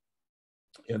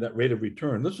and that rate of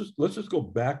return, let's just go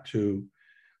back to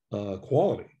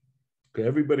quality. Okay,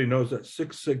 everybody knows that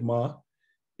Six Sigma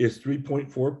is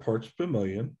 3.4 parts per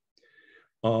million.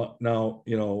 Now,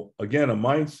 again, a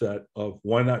mindset of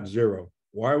why not zero?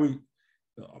 Why are we?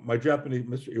 My Japanese,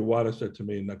 Mr. Iwata said to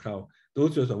me in Nakao,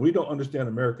 DeLuzio said, we don't understand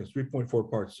Americans, 3.4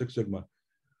 parts, Six Sigma.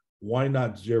 Why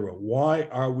not zero? Why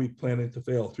are we planning to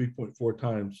fail 3.4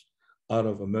 times out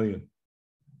of a million?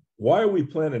 Why are we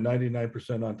planning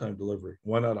 99% on-time delivery?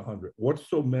 Why not 100? What's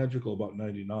so magical about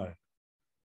 99?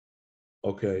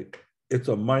 Okay, it's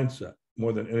a mindset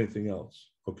more than anything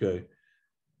else, okay?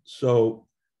 So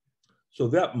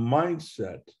that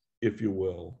mindset, if you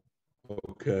will,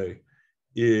 okay,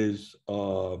 is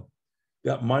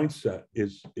that mindset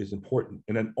is important.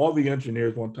 And then all the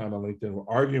engineers one time on LinkedIn were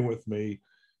arguing with me,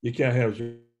 you can't have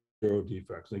zero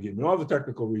defects. They gave me all the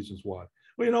technical reasons why.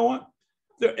 Well, you know what?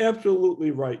 They're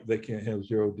absolutely right. They can't have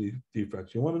zero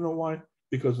defects. You want to know why?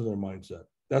 Because of their mindset.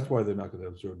 That's why they're not going to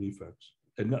have zero defects.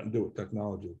 It had nothing to do with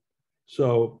technology.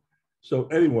 So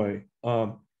anyway,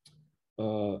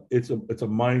 it's a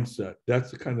mindset.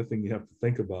 That's the kind of thing you have to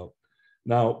think about.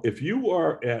 Now, if you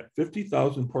are at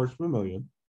 50,000 parts per million,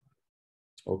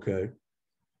 okay,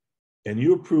 and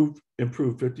you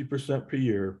improve 50% per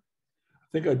year, I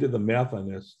think I did the math on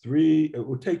this. It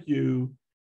would take you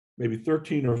maybe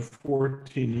 13 or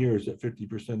 14 years at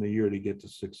 50% a year to get to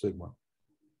Six Sigma.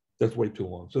 That's way too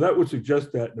long. So that would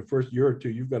suggest that in the first year or two,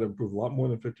 you've got to improve a lot more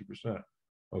than 50%,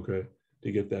 okay,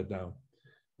 to get that down.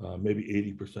 Maybe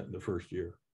 80% in the first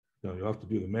year. Now, you'll have to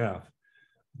do the math,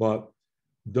 but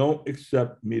don't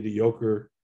accept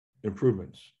mediocre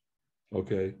improvements,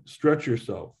 okay? Stretch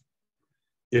yourself.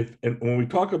 And when we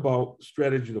talk about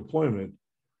strategy deployment,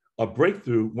 a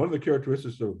breakthrough, one of the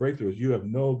characteristics of a breakthrough is you have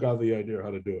no godly idea how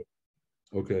to do it,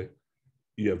 okay?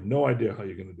 You have no idea how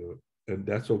you're gonna do it, and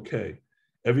that's okay.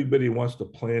 Everybody wants to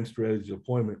plan strategy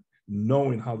deployment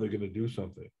knowing how they're gonna do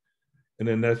something. And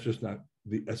then that's just not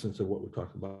the essence of what we're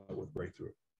talking about with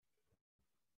breakthrough,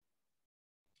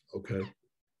 okay?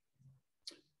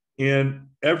 And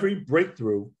every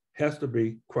breakthrough has to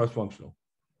be cross-functional,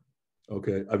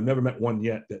 okay? I've never met one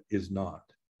yet that is not,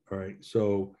 all right?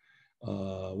 So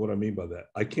what I mean by that,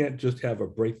 I can't just have a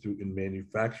breakthrough in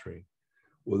manufacturing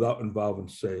without involving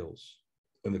sales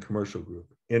and the commercial group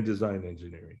and design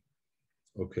engineering,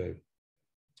 okay?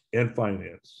 And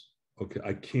finance, okay?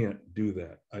 I can't do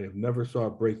that. I have never saw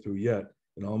a breakthrough yet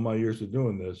in all my years of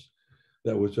doing this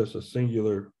that was just a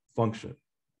singular function,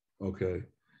 okay?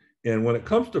 And when it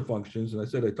comes to functions, and I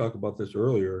said I talked about this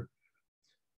earlier,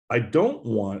 I don't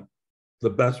want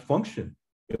the best function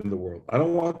in the world. I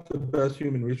don't want the best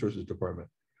human resources department.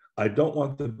 I don't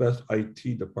want the best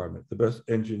IT department, the best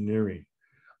engineering.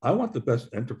 I want the best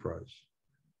enterprise.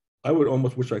 I would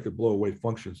almost wish I could blow away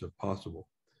functions if possible.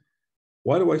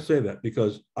 Why do I say that?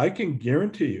 Because I can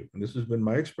guarantee you, and this has been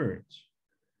my experience,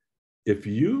 if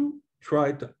you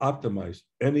try to optimize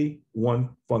any one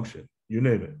function, you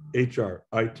name it, HR,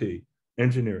 IT,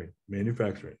 engineering,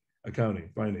 manufacturing, accounting,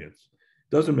 finance,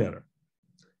 doesn't matter.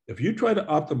 If you try to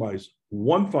optimize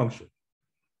one function,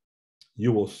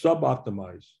 you will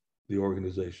sub-optimize the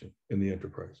organization in the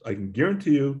enterprise. I can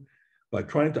guarantee you, by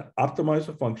trying to optimize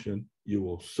a function, you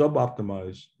will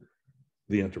sub-optimize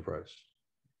the enterprise,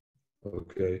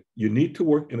 okay? You need to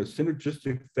work in a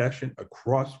synergistic fashion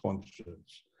across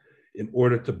functions in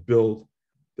order to build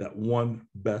that one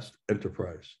best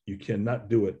enterprise. You cannot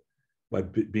do it by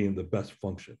being the best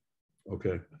function,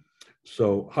 okay?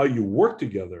 So how you work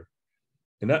together,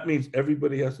 and that means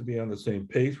everybody has to be on the same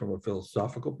page from a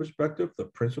philosophical perspective. The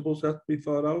principles have to be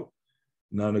thought out,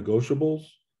 non-negotiables,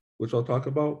 which I'll talk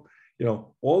about.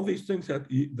 All these things have,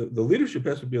 the leadership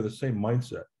has to be of the same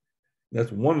mindset.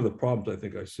 That's one of the problems I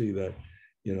think I see that,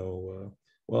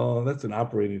 well, that's an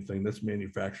operating thing, that's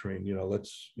manufacturing,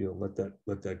 let's, let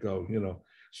that go,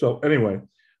 So anyway,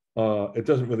 it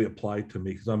doesn't really apply to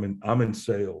me because I'm in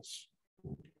sales,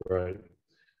 right?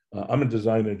 I'm in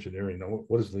design engineering. Now,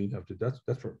 what does lean have to do?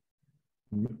 That's for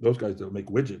those guys that make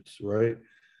widgets, right?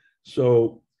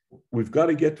 So we've got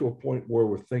to get to a point where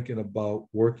we're thinking about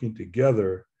working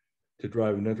together to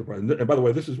drive an enterprise. And by the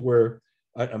way, this is where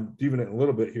I'm deviating a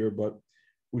little bit here, but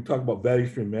we talk about value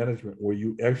stream management, where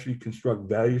you actually construct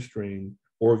value stream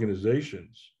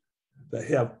organizations that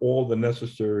have all the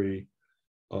necessary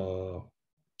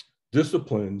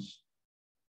disciplines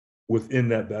within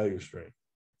that value stream.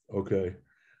 Okay.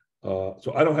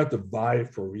 So I don't have to vie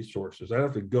for resources. I don't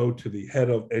have to go to the head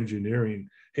of engineering.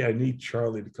 Hey, I need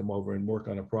Charlie to come over and work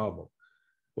on a problem.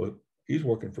 Well, he's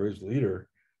working for his leader,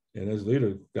 and his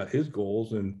leader got his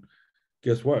goals. And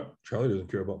guess what? Charlie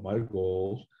doesn't care about my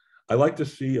goals. I like to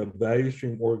see a value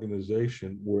stream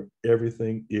organization where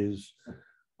everything is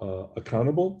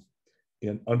accountable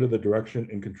and under the direction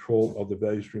and control of the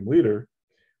value stream leader,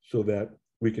 so that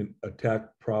we can attack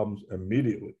problems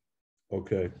immediately.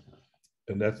 Okay.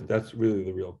 And that's really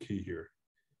the real key here.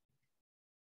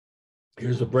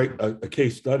 Here's a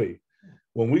case study.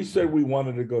 When we said we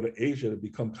wanted to go to Asia to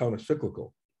become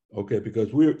countercyclical, okay,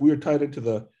 because we were tied into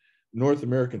the North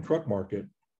American truck market,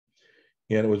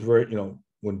 and it was very,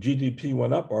 when GDP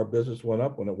went up, our business went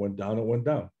up. When it went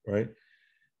down, right?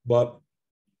 But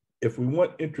if we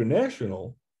went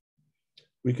international,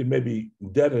 we could maybe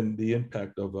deaden the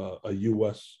impact of a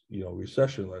U.S.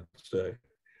 recession, let's say,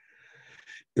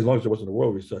 as long as there wasn't a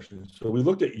world recession. So we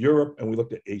looked at Europe and we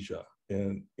looked at Asia,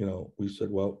 and we said,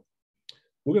 well,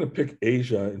 we're going to pick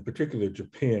Asia, in particular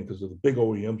Japan, because of the big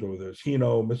OEMs over there. There's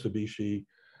Hino, Mitsubishi,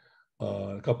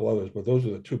 a couple others, but those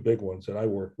are the two big ones that I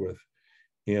work with.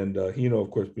 And Hino,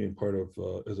 of course, being part of,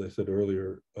 as I said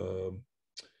earlier,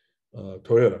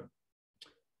 Toyota,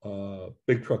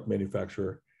 big truck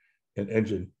manufacturer and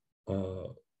engine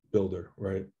builder,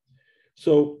 right?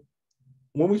 So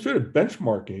when we started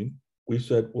benchmarking, we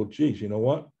said, well, geez, you know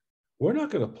what? We're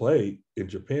not going to play in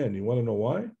Japan. You want to know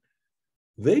why?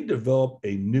 They developed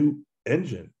a new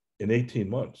engine in 18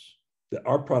 months that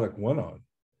our product went on.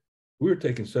 We were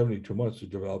taking 72 months to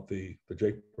develop the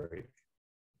Jake brake.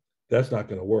 That's not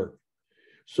going to work.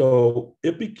 So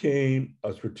it became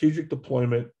a strategic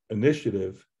deployment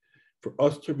initiative for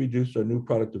us to reduce our new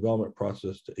product development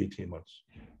process to 18 months.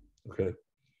 Okay.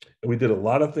 And we did a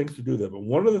lot of things to do that. But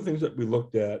one of the things that we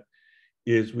looked at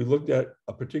is we looked at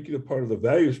a particular part of the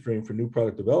value stream for new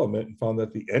product development and found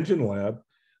that the engine lab,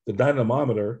 the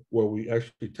dynamometer, where we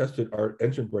actually tested our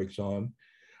engine brakes on,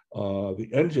 the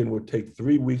engine would take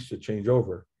 3 weeks to change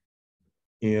over.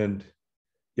 And,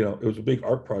 it was a big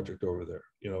art project over there.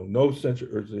 No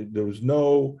sensor, there was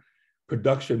no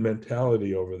production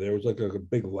mentality over there. It was like a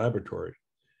big laboratory.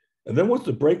 And then once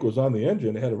the brake was on the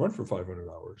engine, it had to run for 500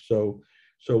 hours. So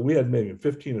we had maybe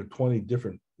 15 or 20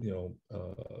 different,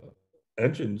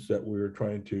 engines that we were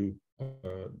trying to,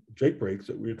 Jake brakes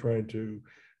that we were trying to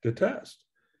test.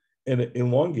 And it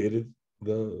elongated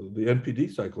the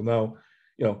NPD cycle. Now,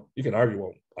 you can argue,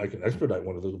 well, I can expedite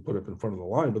one of those and put it in front of the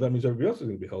line, but that means everybody else is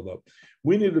going to be held up.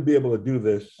 We need to be able to do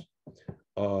this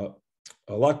a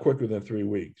lot quicker than 3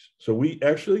 weeks. So we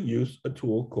actually used a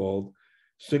tool called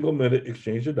single minute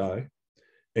exchange of die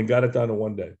and got it down to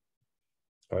 1 day.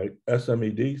 All right,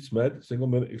 SMED, single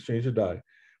minute exchange of die.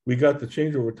 We got the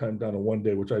changeover time down to 1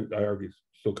 day, which I argue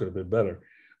still could have been better.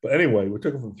 But anyway, we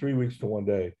took it from 3 weeks to 1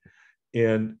 day.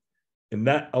 And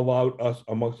that allowed us,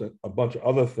 amongst a bunch of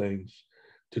other things,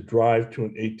 to drive to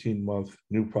an 18-month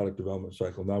new product development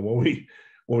cycle. Now, when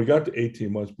we got to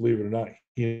 18 months, believe it or not,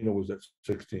 Hino was at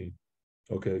 16.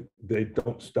 Okay, they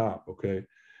don't stop. Okay,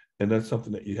 and that's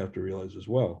something that you have to realize as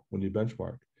well when you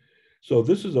benchmark. So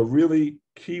this is a really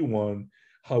key one.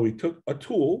 How we took a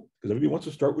tool, because everybody wants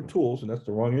to start with tools, and that's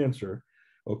the wrong answer.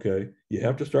 Okay, you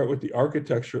have to start with the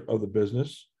architecture of the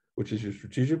business, which is your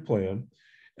strategic plan,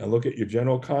 and look at your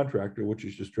general contractor, which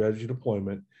is your strategy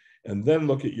deployment, and then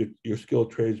look at your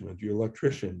skilled tradesmen, your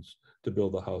electricians to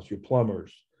build the house, your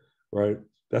plumbers, right?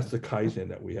 That's the Kaizen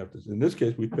that we have to. In this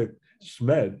case, we picked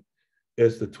SMED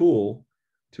as the tool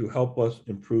to help us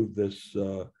improve this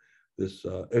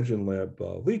engine lab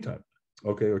lead time,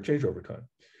 okay, or changeover time.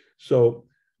 So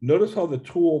notice how the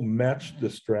tool matched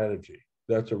the strategy.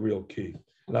 That's a real key.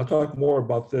 And I'll talk more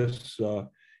about this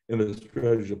in the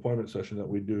strategy deployment session that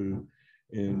we do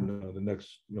in over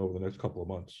the next couple of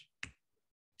months.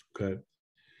 Okay,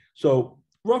 so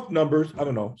rough numbers, I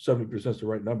don't know, 70% is the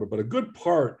right number, but a good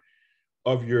part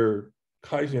of your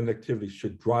Kaizen activity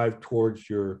should drive towards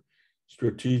your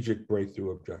strategic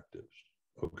breakthrough objectives.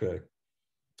 Okay,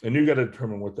 and you got to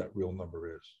determine what that real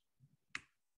number is.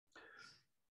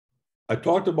 I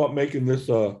talked about making this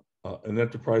an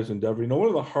enterprise endeavor. One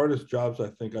of the hardest jobs I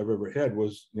think I've ever had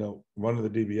was, running the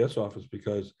DBS office,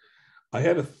 because I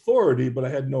had authority, but I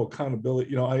had no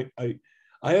accountability.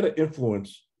 I had to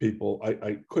influence people.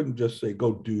 I couldn't just say,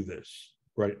 go do this,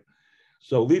 right?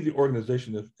 So lead the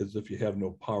organization as if you have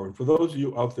no power. And for those of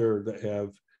you out there that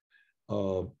have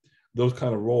those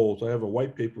kind of roles, I have a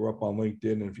white paper up on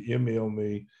LinkedIn. And if you email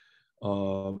me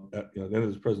at the end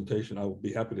of this presentation, I will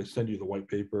be happy to send you the white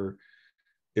paper.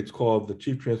 it's called the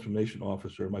Chief Transformation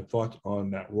Officer. My thoughts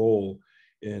on that role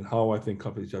and how I think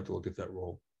companies have to look at that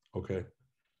role. Okay.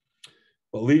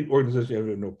 But lead organizations, you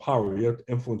have no power. You have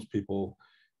to influence people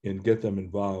and get them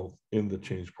involved in the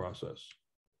change process.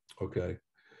 Okay.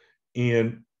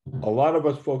 And a lot of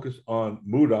us focus on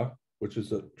MUDA, which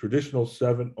is a traditional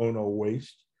 7-0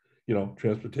 waste,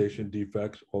 transportation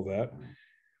defects, all that.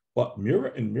 But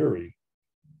MURA and MURI,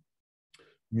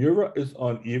 MURA is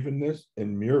unevenness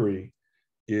and MURI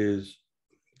is,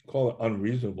 call it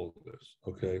unreasonableness,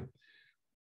 okay?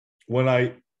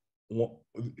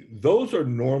 Those are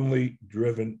normally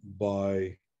driven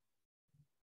by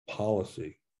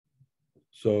policy.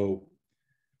 So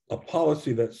a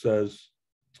policy that says,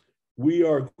 we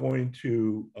are going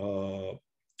to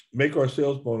make our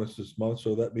sales bonus this month.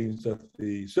 So that means that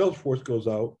the sales force goes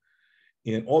out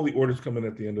and all the orders come in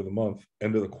at the end of the month,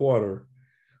 end of the quarter,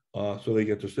 so they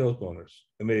get their sales bonus.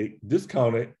 And they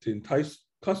discount it to entice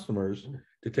customers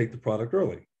to take the product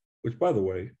early, which, by the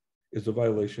way, is a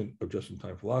violation of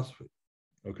just-in-time philosophy.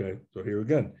 Okay, so here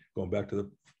again, going back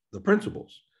to the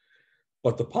principles.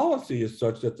 But the policy is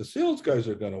such that the sales guys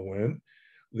are going to win.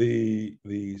 The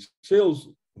sales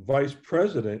vice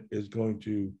president is going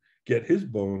to get his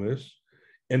bonus,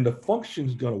 and the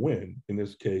function's going to win in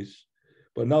this case.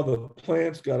 But now the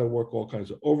plant's got to work all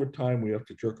kinds of overtime. We have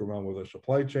to jerk around with our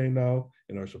supply chain now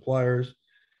and our suppliers.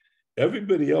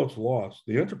 Everybody else lost.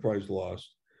 The enterprise lost,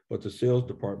 but the sales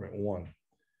department won.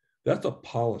 That's a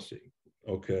policy,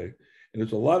 okay? And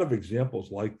there's a lot of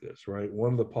examples like this, right?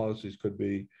 One of the policies could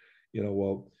be, you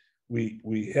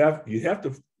have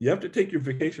to take your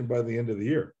vacation by the end of the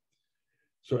year.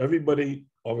 So everybody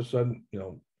all of a sudden,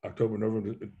 October,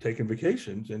 November, taking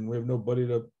vacations, and we have nobody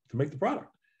to make the product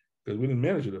because we didn't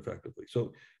manage it effectively.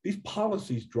 So these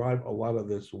policies drive a lot of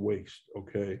this waste,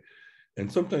 okay?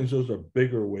 And sometimes those are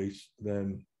bigger waste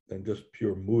than just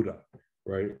pure MUDA,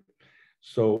 right?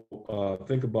 So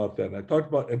think about that. And I talked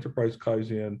about enterprise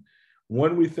Kaizen.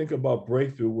 When we think about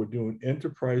breakthrough, we're doing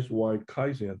enterprise-wide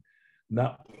Kaizen,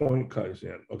 not point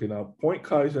Kaizen. Okay, now point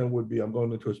Kaizen would be, I'm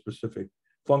going into a specific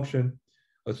function,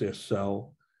 let's say a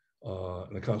cell,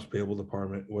 an accounts payable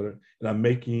department, whatever, and I'm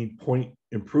making point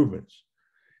improvements.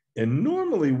 And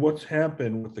normally what's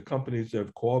happened with the companies that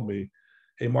have called me,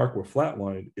 hey, Mark, we're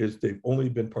flatlined, is they've only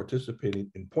been participating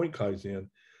in point Kaizen,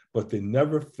 but they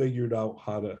never figured out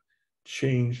how to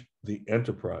change the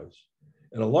enterprise.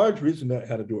 And a large reason that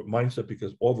had to do with mindset,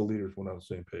 because all the leaders went on the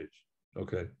same page,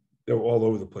 okay? They were all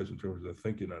over the place in terms of their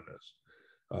thinking on this,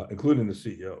 including the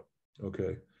CEO,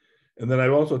 okay? And then I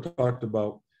also talked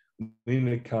about lean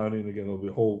accounting. Again, there'll be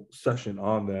a whole session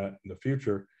on that in the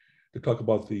future to talk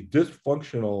about the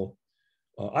dysfunctional.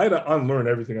 I had to unlearn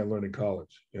everything I learned in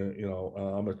college.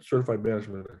 I'm a certified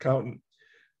management accountant,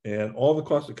 and all the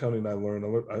cost accounting I learned,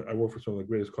 I work for some of the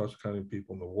greatest cost accounting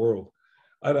people in the world.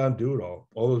 I had to undo it all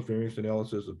those variance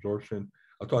analysis, absorption.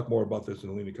 I'll talk more about this in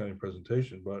the lean accounting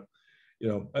presentation, but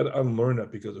I had to unlearn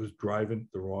that because it was driving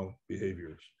the wrong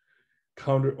behaviors.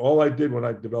 All I did when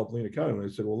I developed lean accounting, I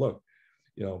said, well, look,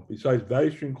 besides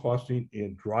value stream costing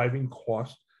and driving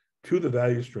cost to the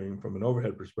value stream from an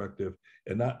overhead perspective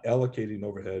and not allocating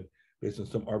overhead based on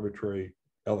some arbitrary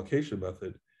allocation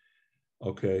method,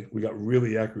 okay, we got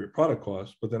really accurate product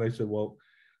costs. But then I said, well,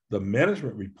 the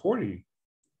management reporting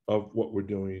of what we're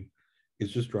doing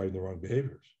is just driving the wrong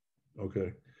behaviors,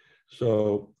 okay?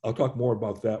 So I'll talk more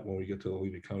about that when we get to the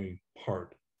lean accounting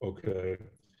part, okay?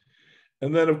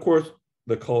 And then, of course,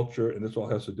 the culture, and this all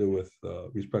has to do with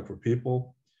respect for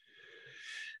people.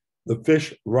 The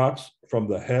fish rots from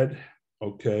the head,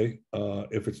 okay?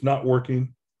 If it's not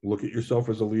working, look at yourself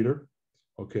as a leader,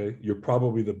 okay? You're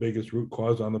probably the biggest root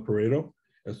cause on the Pareto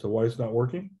as to why it's not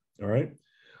working, all right?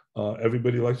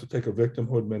 Everybody likes to take a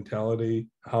victimhood mentality,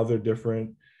 how they're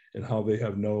different, and how they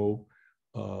have no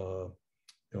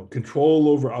control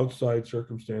over outside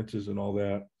circumstances and all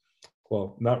that.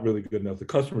 Well, not really good enough. The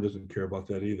customer doesn't care about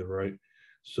that either, right?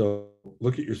 So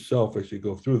look at yourself as you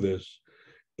go through this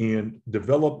and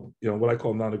develop, what I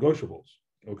call non-negotiables,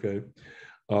 okay?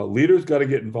 Leaders got to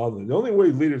get involved in it. The only way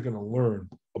leaders going to learn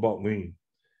about lean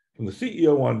from the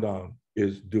CEO on down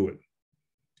is do it.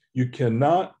 You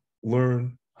cannot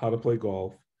learn how to play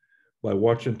golf by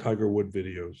watching Tiger Woods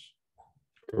videos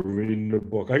or reading a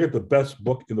book. I got the best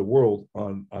book in the world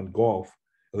on golf,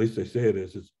 at least they say it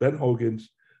is. It's Ben Hogan's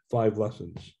 5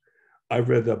 Lessons. I've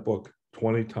read that book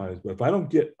 20 times, but if I don't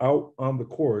get out on the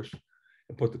course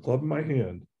and put the club in my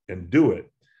hand and do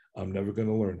it, I'm never going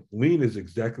to learn. Lean is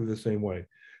exactly the same way.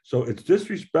 So it's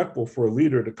disrespectful for a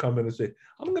leader to come in and say,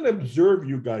 I'm going to observe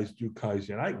you guys do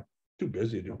Kaizen. I'm too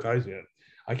busy to do Kaizen.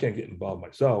 I can't get involved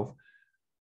myself.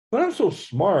 But I'm so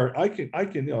smart, I can,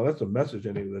 that's a message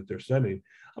anyway that they're sending.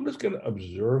 I'm just going to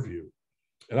observe you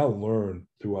and I'll learn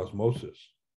through osmosis.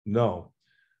 No,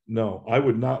 I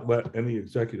would not let any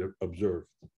executive observe.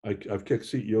 I've kicked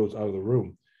CEOs out of the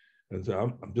room and said,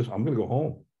 I'm going to go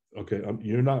home. Okay,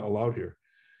 you're not allowed here.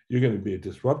 You're going to be a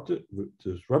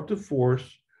disruptive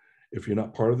force if you're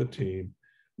not part of the team.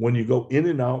 When you go in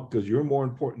and out, because you're more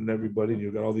important than everybody, and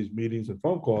you've got all these meetings and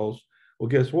phone calls, well,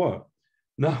 guess what?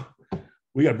 No,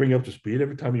 we got to bring you up to speed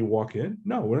every time you walk in.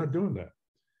 No, we're not doing that.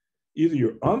 Either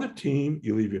you're on the team,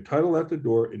 you leave your title at the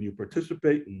door, and you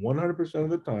participate 100% of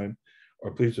the time,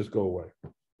 or please just go away.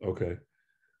 Okay.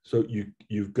 So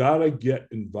you've got to get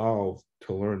involved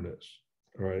to learn this.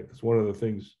 All right. It's one of the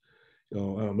things,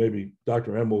 maybe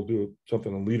Dr. M will do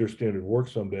something on leader standard work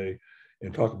someday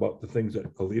and talk about the things that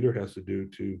a leader has to do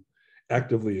to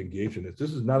actively engage in this.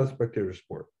 This is not a spectator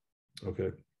sport. Okay.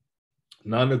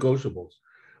 Non-negotiables.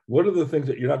 What are the things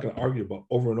that you're not going to argue about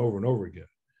over and over and over again?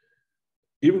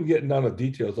 Even getting down to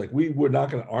details, like we were not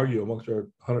going to argue amongst our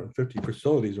 150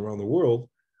 facilities around the world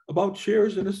about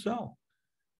chairs in a cell.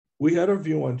 We had our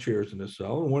view on chairs in a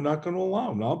cell, and we're not going to allow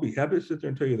them. Now, I'll be happy to sit there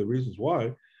and tell you the reasons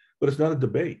why, but it's not a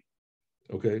debate.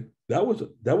 Okay, that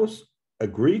was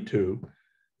agreed to,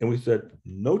 and we said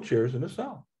no chairs in a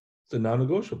cell. It's a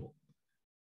non-negotiable.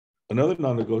 Another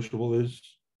non-negotiable is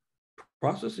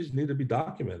processes need to be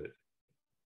documented.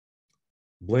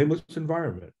 Blameless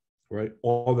environment, right?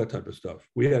 All that type of stuff.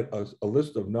 We had a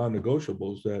list of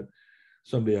non-negotiables that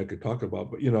someday I could talk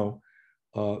about, but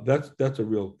that's a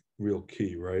real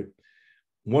key, right?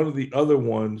 One of the other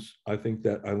ones I think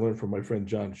that I learned from my friend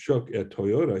John Shook at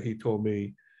Toyota, he told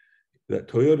me that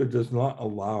Toyota does not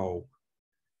allow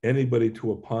anybody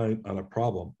to opine on a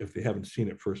problem if they haven't seen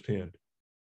it firsthand.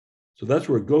 So that's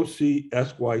where go see,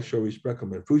 ask why, show respect.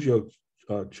 Fujio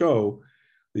Cho,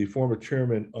 the former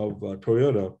chairman of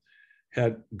Toyota,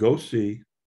 had go see,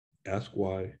 ask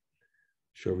why,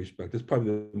 show respect. That's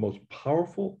probably the most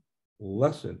powerful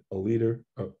lesson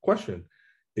question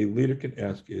a leader can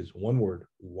ask is one word,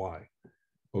 why?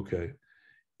 Okay.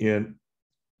 And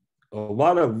a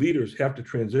lot of leaders have to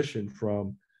transition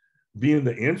from being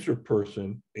the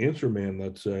answer man,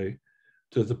 let's say,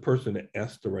 to the person that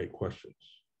asks the right questions.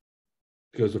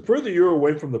 Because the further you're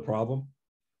away from the problem,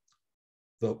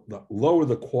 the lower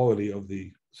the quality of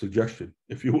the suggestion,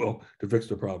 if you will, to fix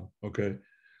the problem, okay?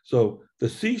 So the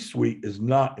C-suite is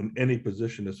not in any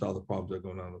position to solve the problems that are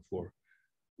going on the floor.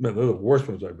 Man, they're the worst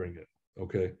ones I bring in,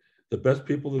 okay? The best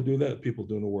people to do that are people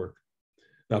doing the work.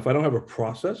 Now, if I don't have a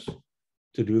process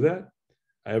to do that,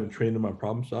 I haven't trained them on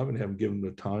problem solving, haven't given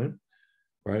them the time,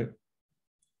 right?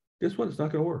 Guess what? It's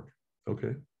not going to work,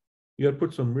 okay? You got to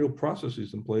put some real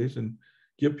processes in place and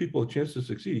give people a chance to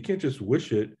succeed. You can't just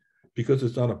wish it because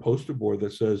it's on a poster board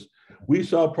that says, we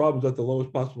solve problems at the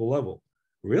lowest possible level.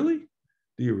 Really?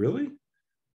 Do you really?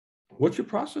 What's your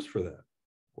process for that?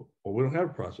 Well, we don't have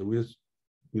a process. We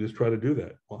just try to do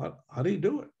that. Well, how do you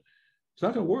do it? It's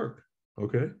not going to work,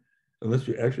 okay? Unless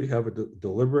you actually have a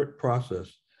deliberate process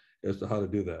as to how to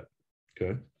do that,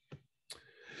 okay?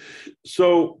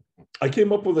 So I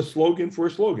came up with a slogan for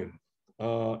a slogan.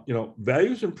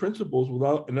 Values and principles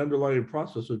without an underlying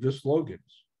process are just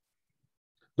slogans.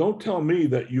 Don't tell me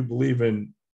that you believe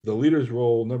in the leader's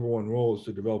role, number one role is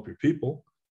to develop your people.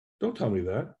 Don't tell me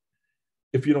that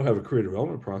if you don't have a career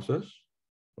development process,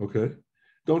 okay?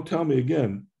 Don't tell me,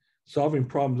 again, solving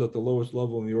problems at the lowest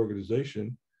level in the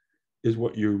organization is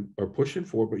what you are pushing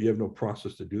for, but you have no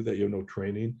process to do that. You have no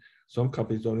training. Some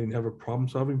companies don't even have a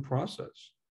problem-solving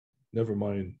process. Never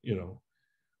mind,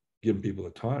 giving people the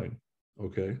time,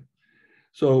 okay?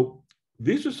 So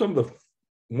these are some of the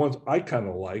ones I kind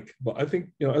of like, but I think,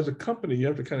 as a company, you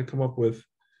have to kind of come up with,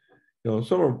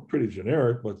 some are pretty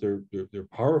generic, but they're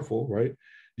powerful, right?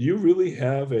 Do you really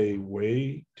have a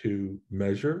way to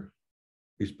measure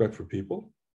respect for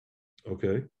people?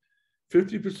 Okay.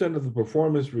 50% of the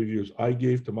performance reviews I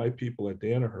gave to my people at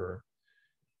Danaher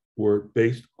were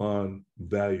based on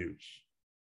values,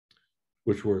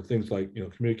 which were things like,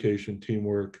 communication,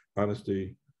 teamwork,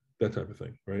 honesty, that type of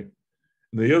thing, right?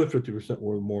 And the other 50%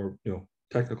 were more,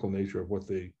 technical nature of what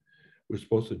they were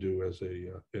supposed to do as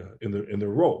in their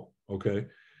role, okay?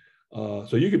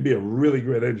 So you could be a really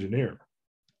great engineer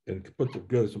and put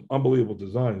together some unbelievable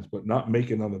designs, but not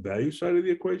make it on the value side of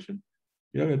the equation,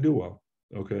 you're not gonna do well,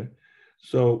 okay?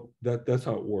 So that's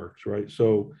how it works, right?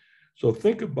 So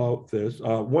think about this.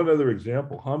 One other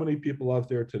example, how many people out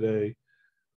there today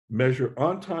measure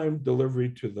on-time delivery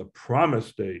to the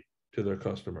promise date to their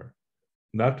customer,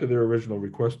 not to their original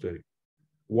request date?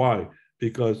 Why?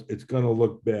 Because it's gonna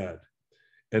look bad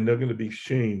and they're gonna be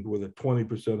shamed with a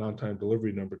 20% on-time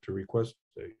delivery number to request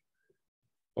date.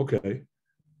 Okay,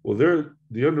 well,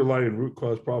 the underlying root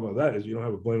cause problem of that is you don't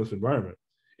have a blameless environment,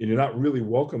 and you're not really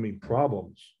welcoming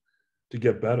problems to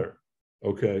get better.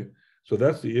 Okay, so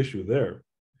that's the issue there.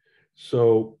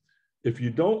 So if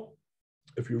you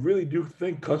really do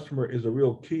think customer is a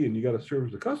real key and you got to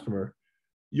service the customer,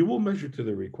 you will measure to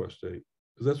the request date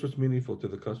because that's what's meaningful to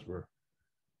the customer.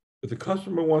 If the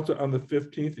customer wants it on the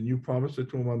 15th and you promise it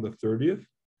to him on the 30th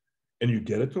and you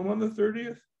get it to him on the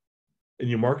 30th and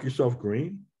you mark yourself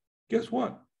green, guess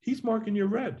what? He's marking you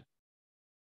red.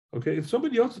 Okay, and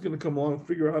somebody else is going to come along and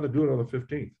figure out how to do it on the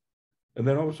 15th. And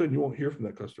then all of a sudden you won't hear from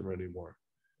that customer anymore.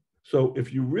 So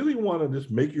if you really want to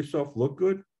just make yourself look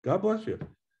good, God bless you.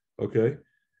 Okay,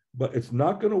 but it's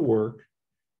not going to work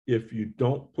if you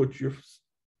don't put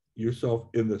yourself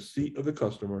in the seat of the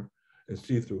customer and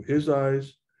see through his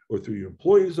eyes or through your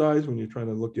employee's eyes when you're trying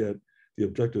to look at the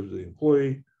objectives of the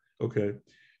employee. Okay,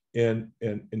 and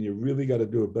you really got to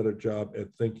do a better job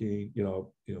at thinking.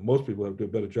 Most people have to do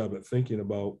a better job at thinking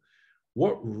about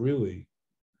what really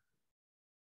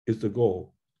is the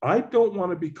goal. I don't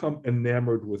want to become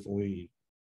enamored with lean,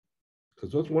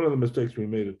 because that's one of the mistakes we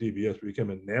made at DBS. We became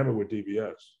enamored with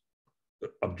DBS. The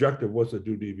objective was to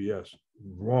do DBS.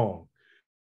 Wrong.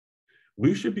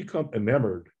 We should become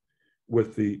enamored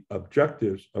with the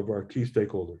objectives of our key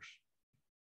stakeholders.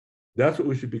 That's what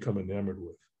we should become enamored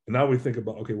with. And now we think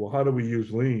about, okay, well, how do we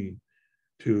use lean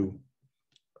to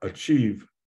achieve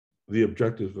the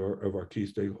objectives of our key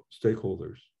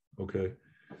stakeholders? Okay,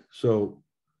 so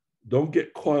don't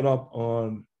get caught up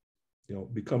on,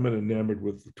 becoming enamored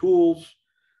with the tools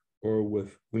or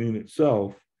with lean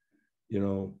itself.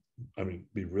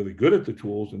 Be really good at the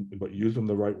tools, but use them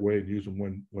the right way and use them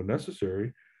when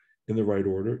necessary, in the right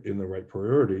order, in the right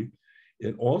priority.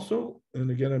 And also, and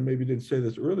again, I maybe didn't say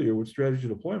this earlier, with strategy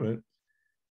deployment,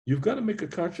 you've got to make a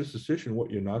conscious decision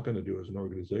what you're not going to do as an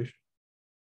organization.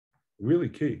 Really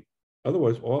key.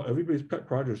 Otherwise, everybody's pet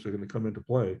projects are going to come into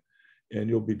play, and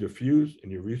you'll be diffused,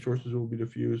 and your resources will be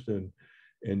diffused, and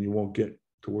you won't get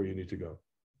to where you need to go.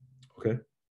 Okay?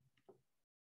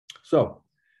 So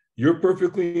you're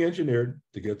perfectly engineered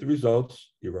to get the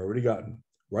results you've already gotten.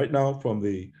 Right now, from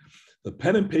the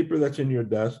pen and paper that's in your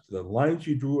desk, the lines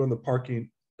you drew in the parking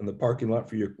lot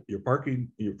for your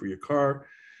parking for your car,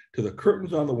 to the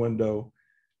curtains on the window,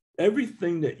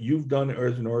 everything that you've done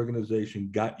as an organization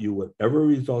got you whatever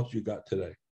results you got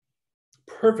today.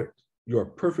 Perfect. You are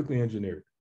perfectly engineered.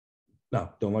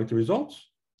 Now, don't like the results?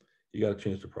 You got to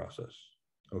change the process.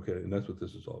 Okay, and that's what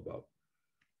this is all about.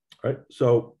 All right,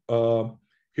 so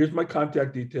here's my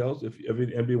contact details if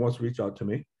anybody wants to reach out to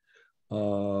me.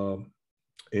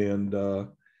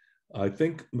 I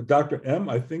think, Dr. M,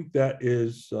 I think that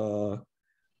is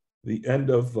the end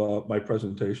of my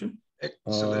presentation.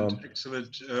 Excellent,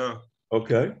 excellent.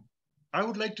 Okay. I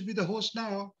would like to be the host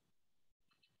now.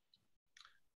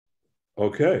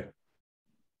 Okay.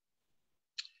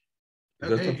 Is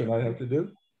that something I have to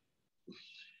do?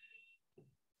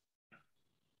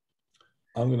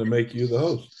 I'm going to make you the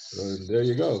host. And there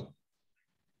you go.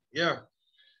 Yeah.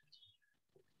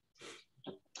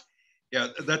 Yeah,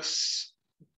 that's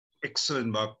excellent,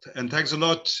 Mark. And thanks a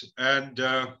lot. And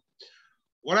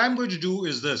what I'm going to do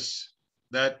is this,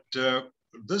 that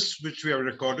this which we have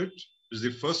recorded is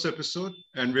the first episode,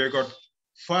 and we have got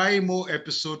 5 more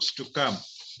episodes to come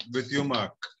with you,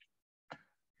 Mark.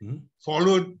 Mm-hmm.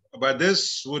 Followed by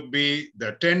this would be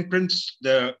the 10 prints,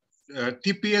 the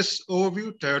TPS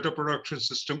overview, Toyota Production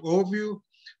System overview,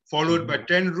 followed by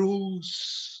 10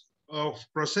 rules of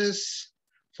process,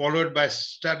 followed by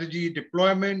strategy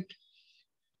deployment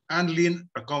and lean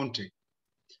accounting.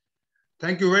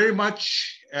 Thank you very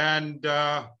much. And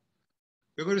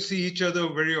we're going to see each other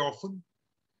very often.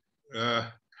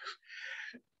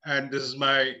 And this is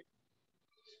my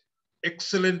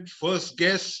excellent first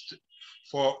guest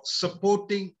for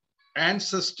supporting and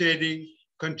sustaining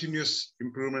continuous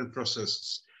improvement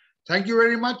processes. Thank you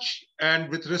very much. And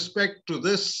with respect to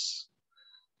this,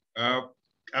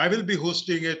 I will be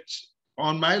hosting it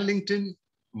on my LinkedIn.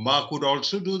 Mark would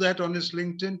also do that on his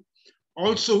LinkedIn.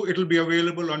 Also, it'll be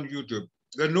available on YouTube.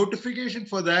 The notification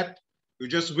for that, you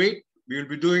just wait. We will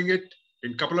be doing it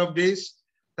in a couple of days.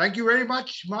 Thank you very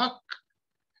much, Mark,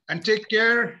 and take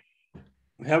care.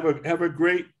 Have a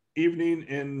great evening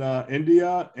in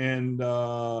India, and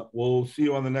we'll see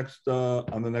you on the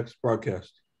next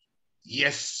broadcast.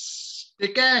 Yes.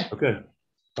 Take care. Okay.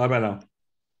 Bye now.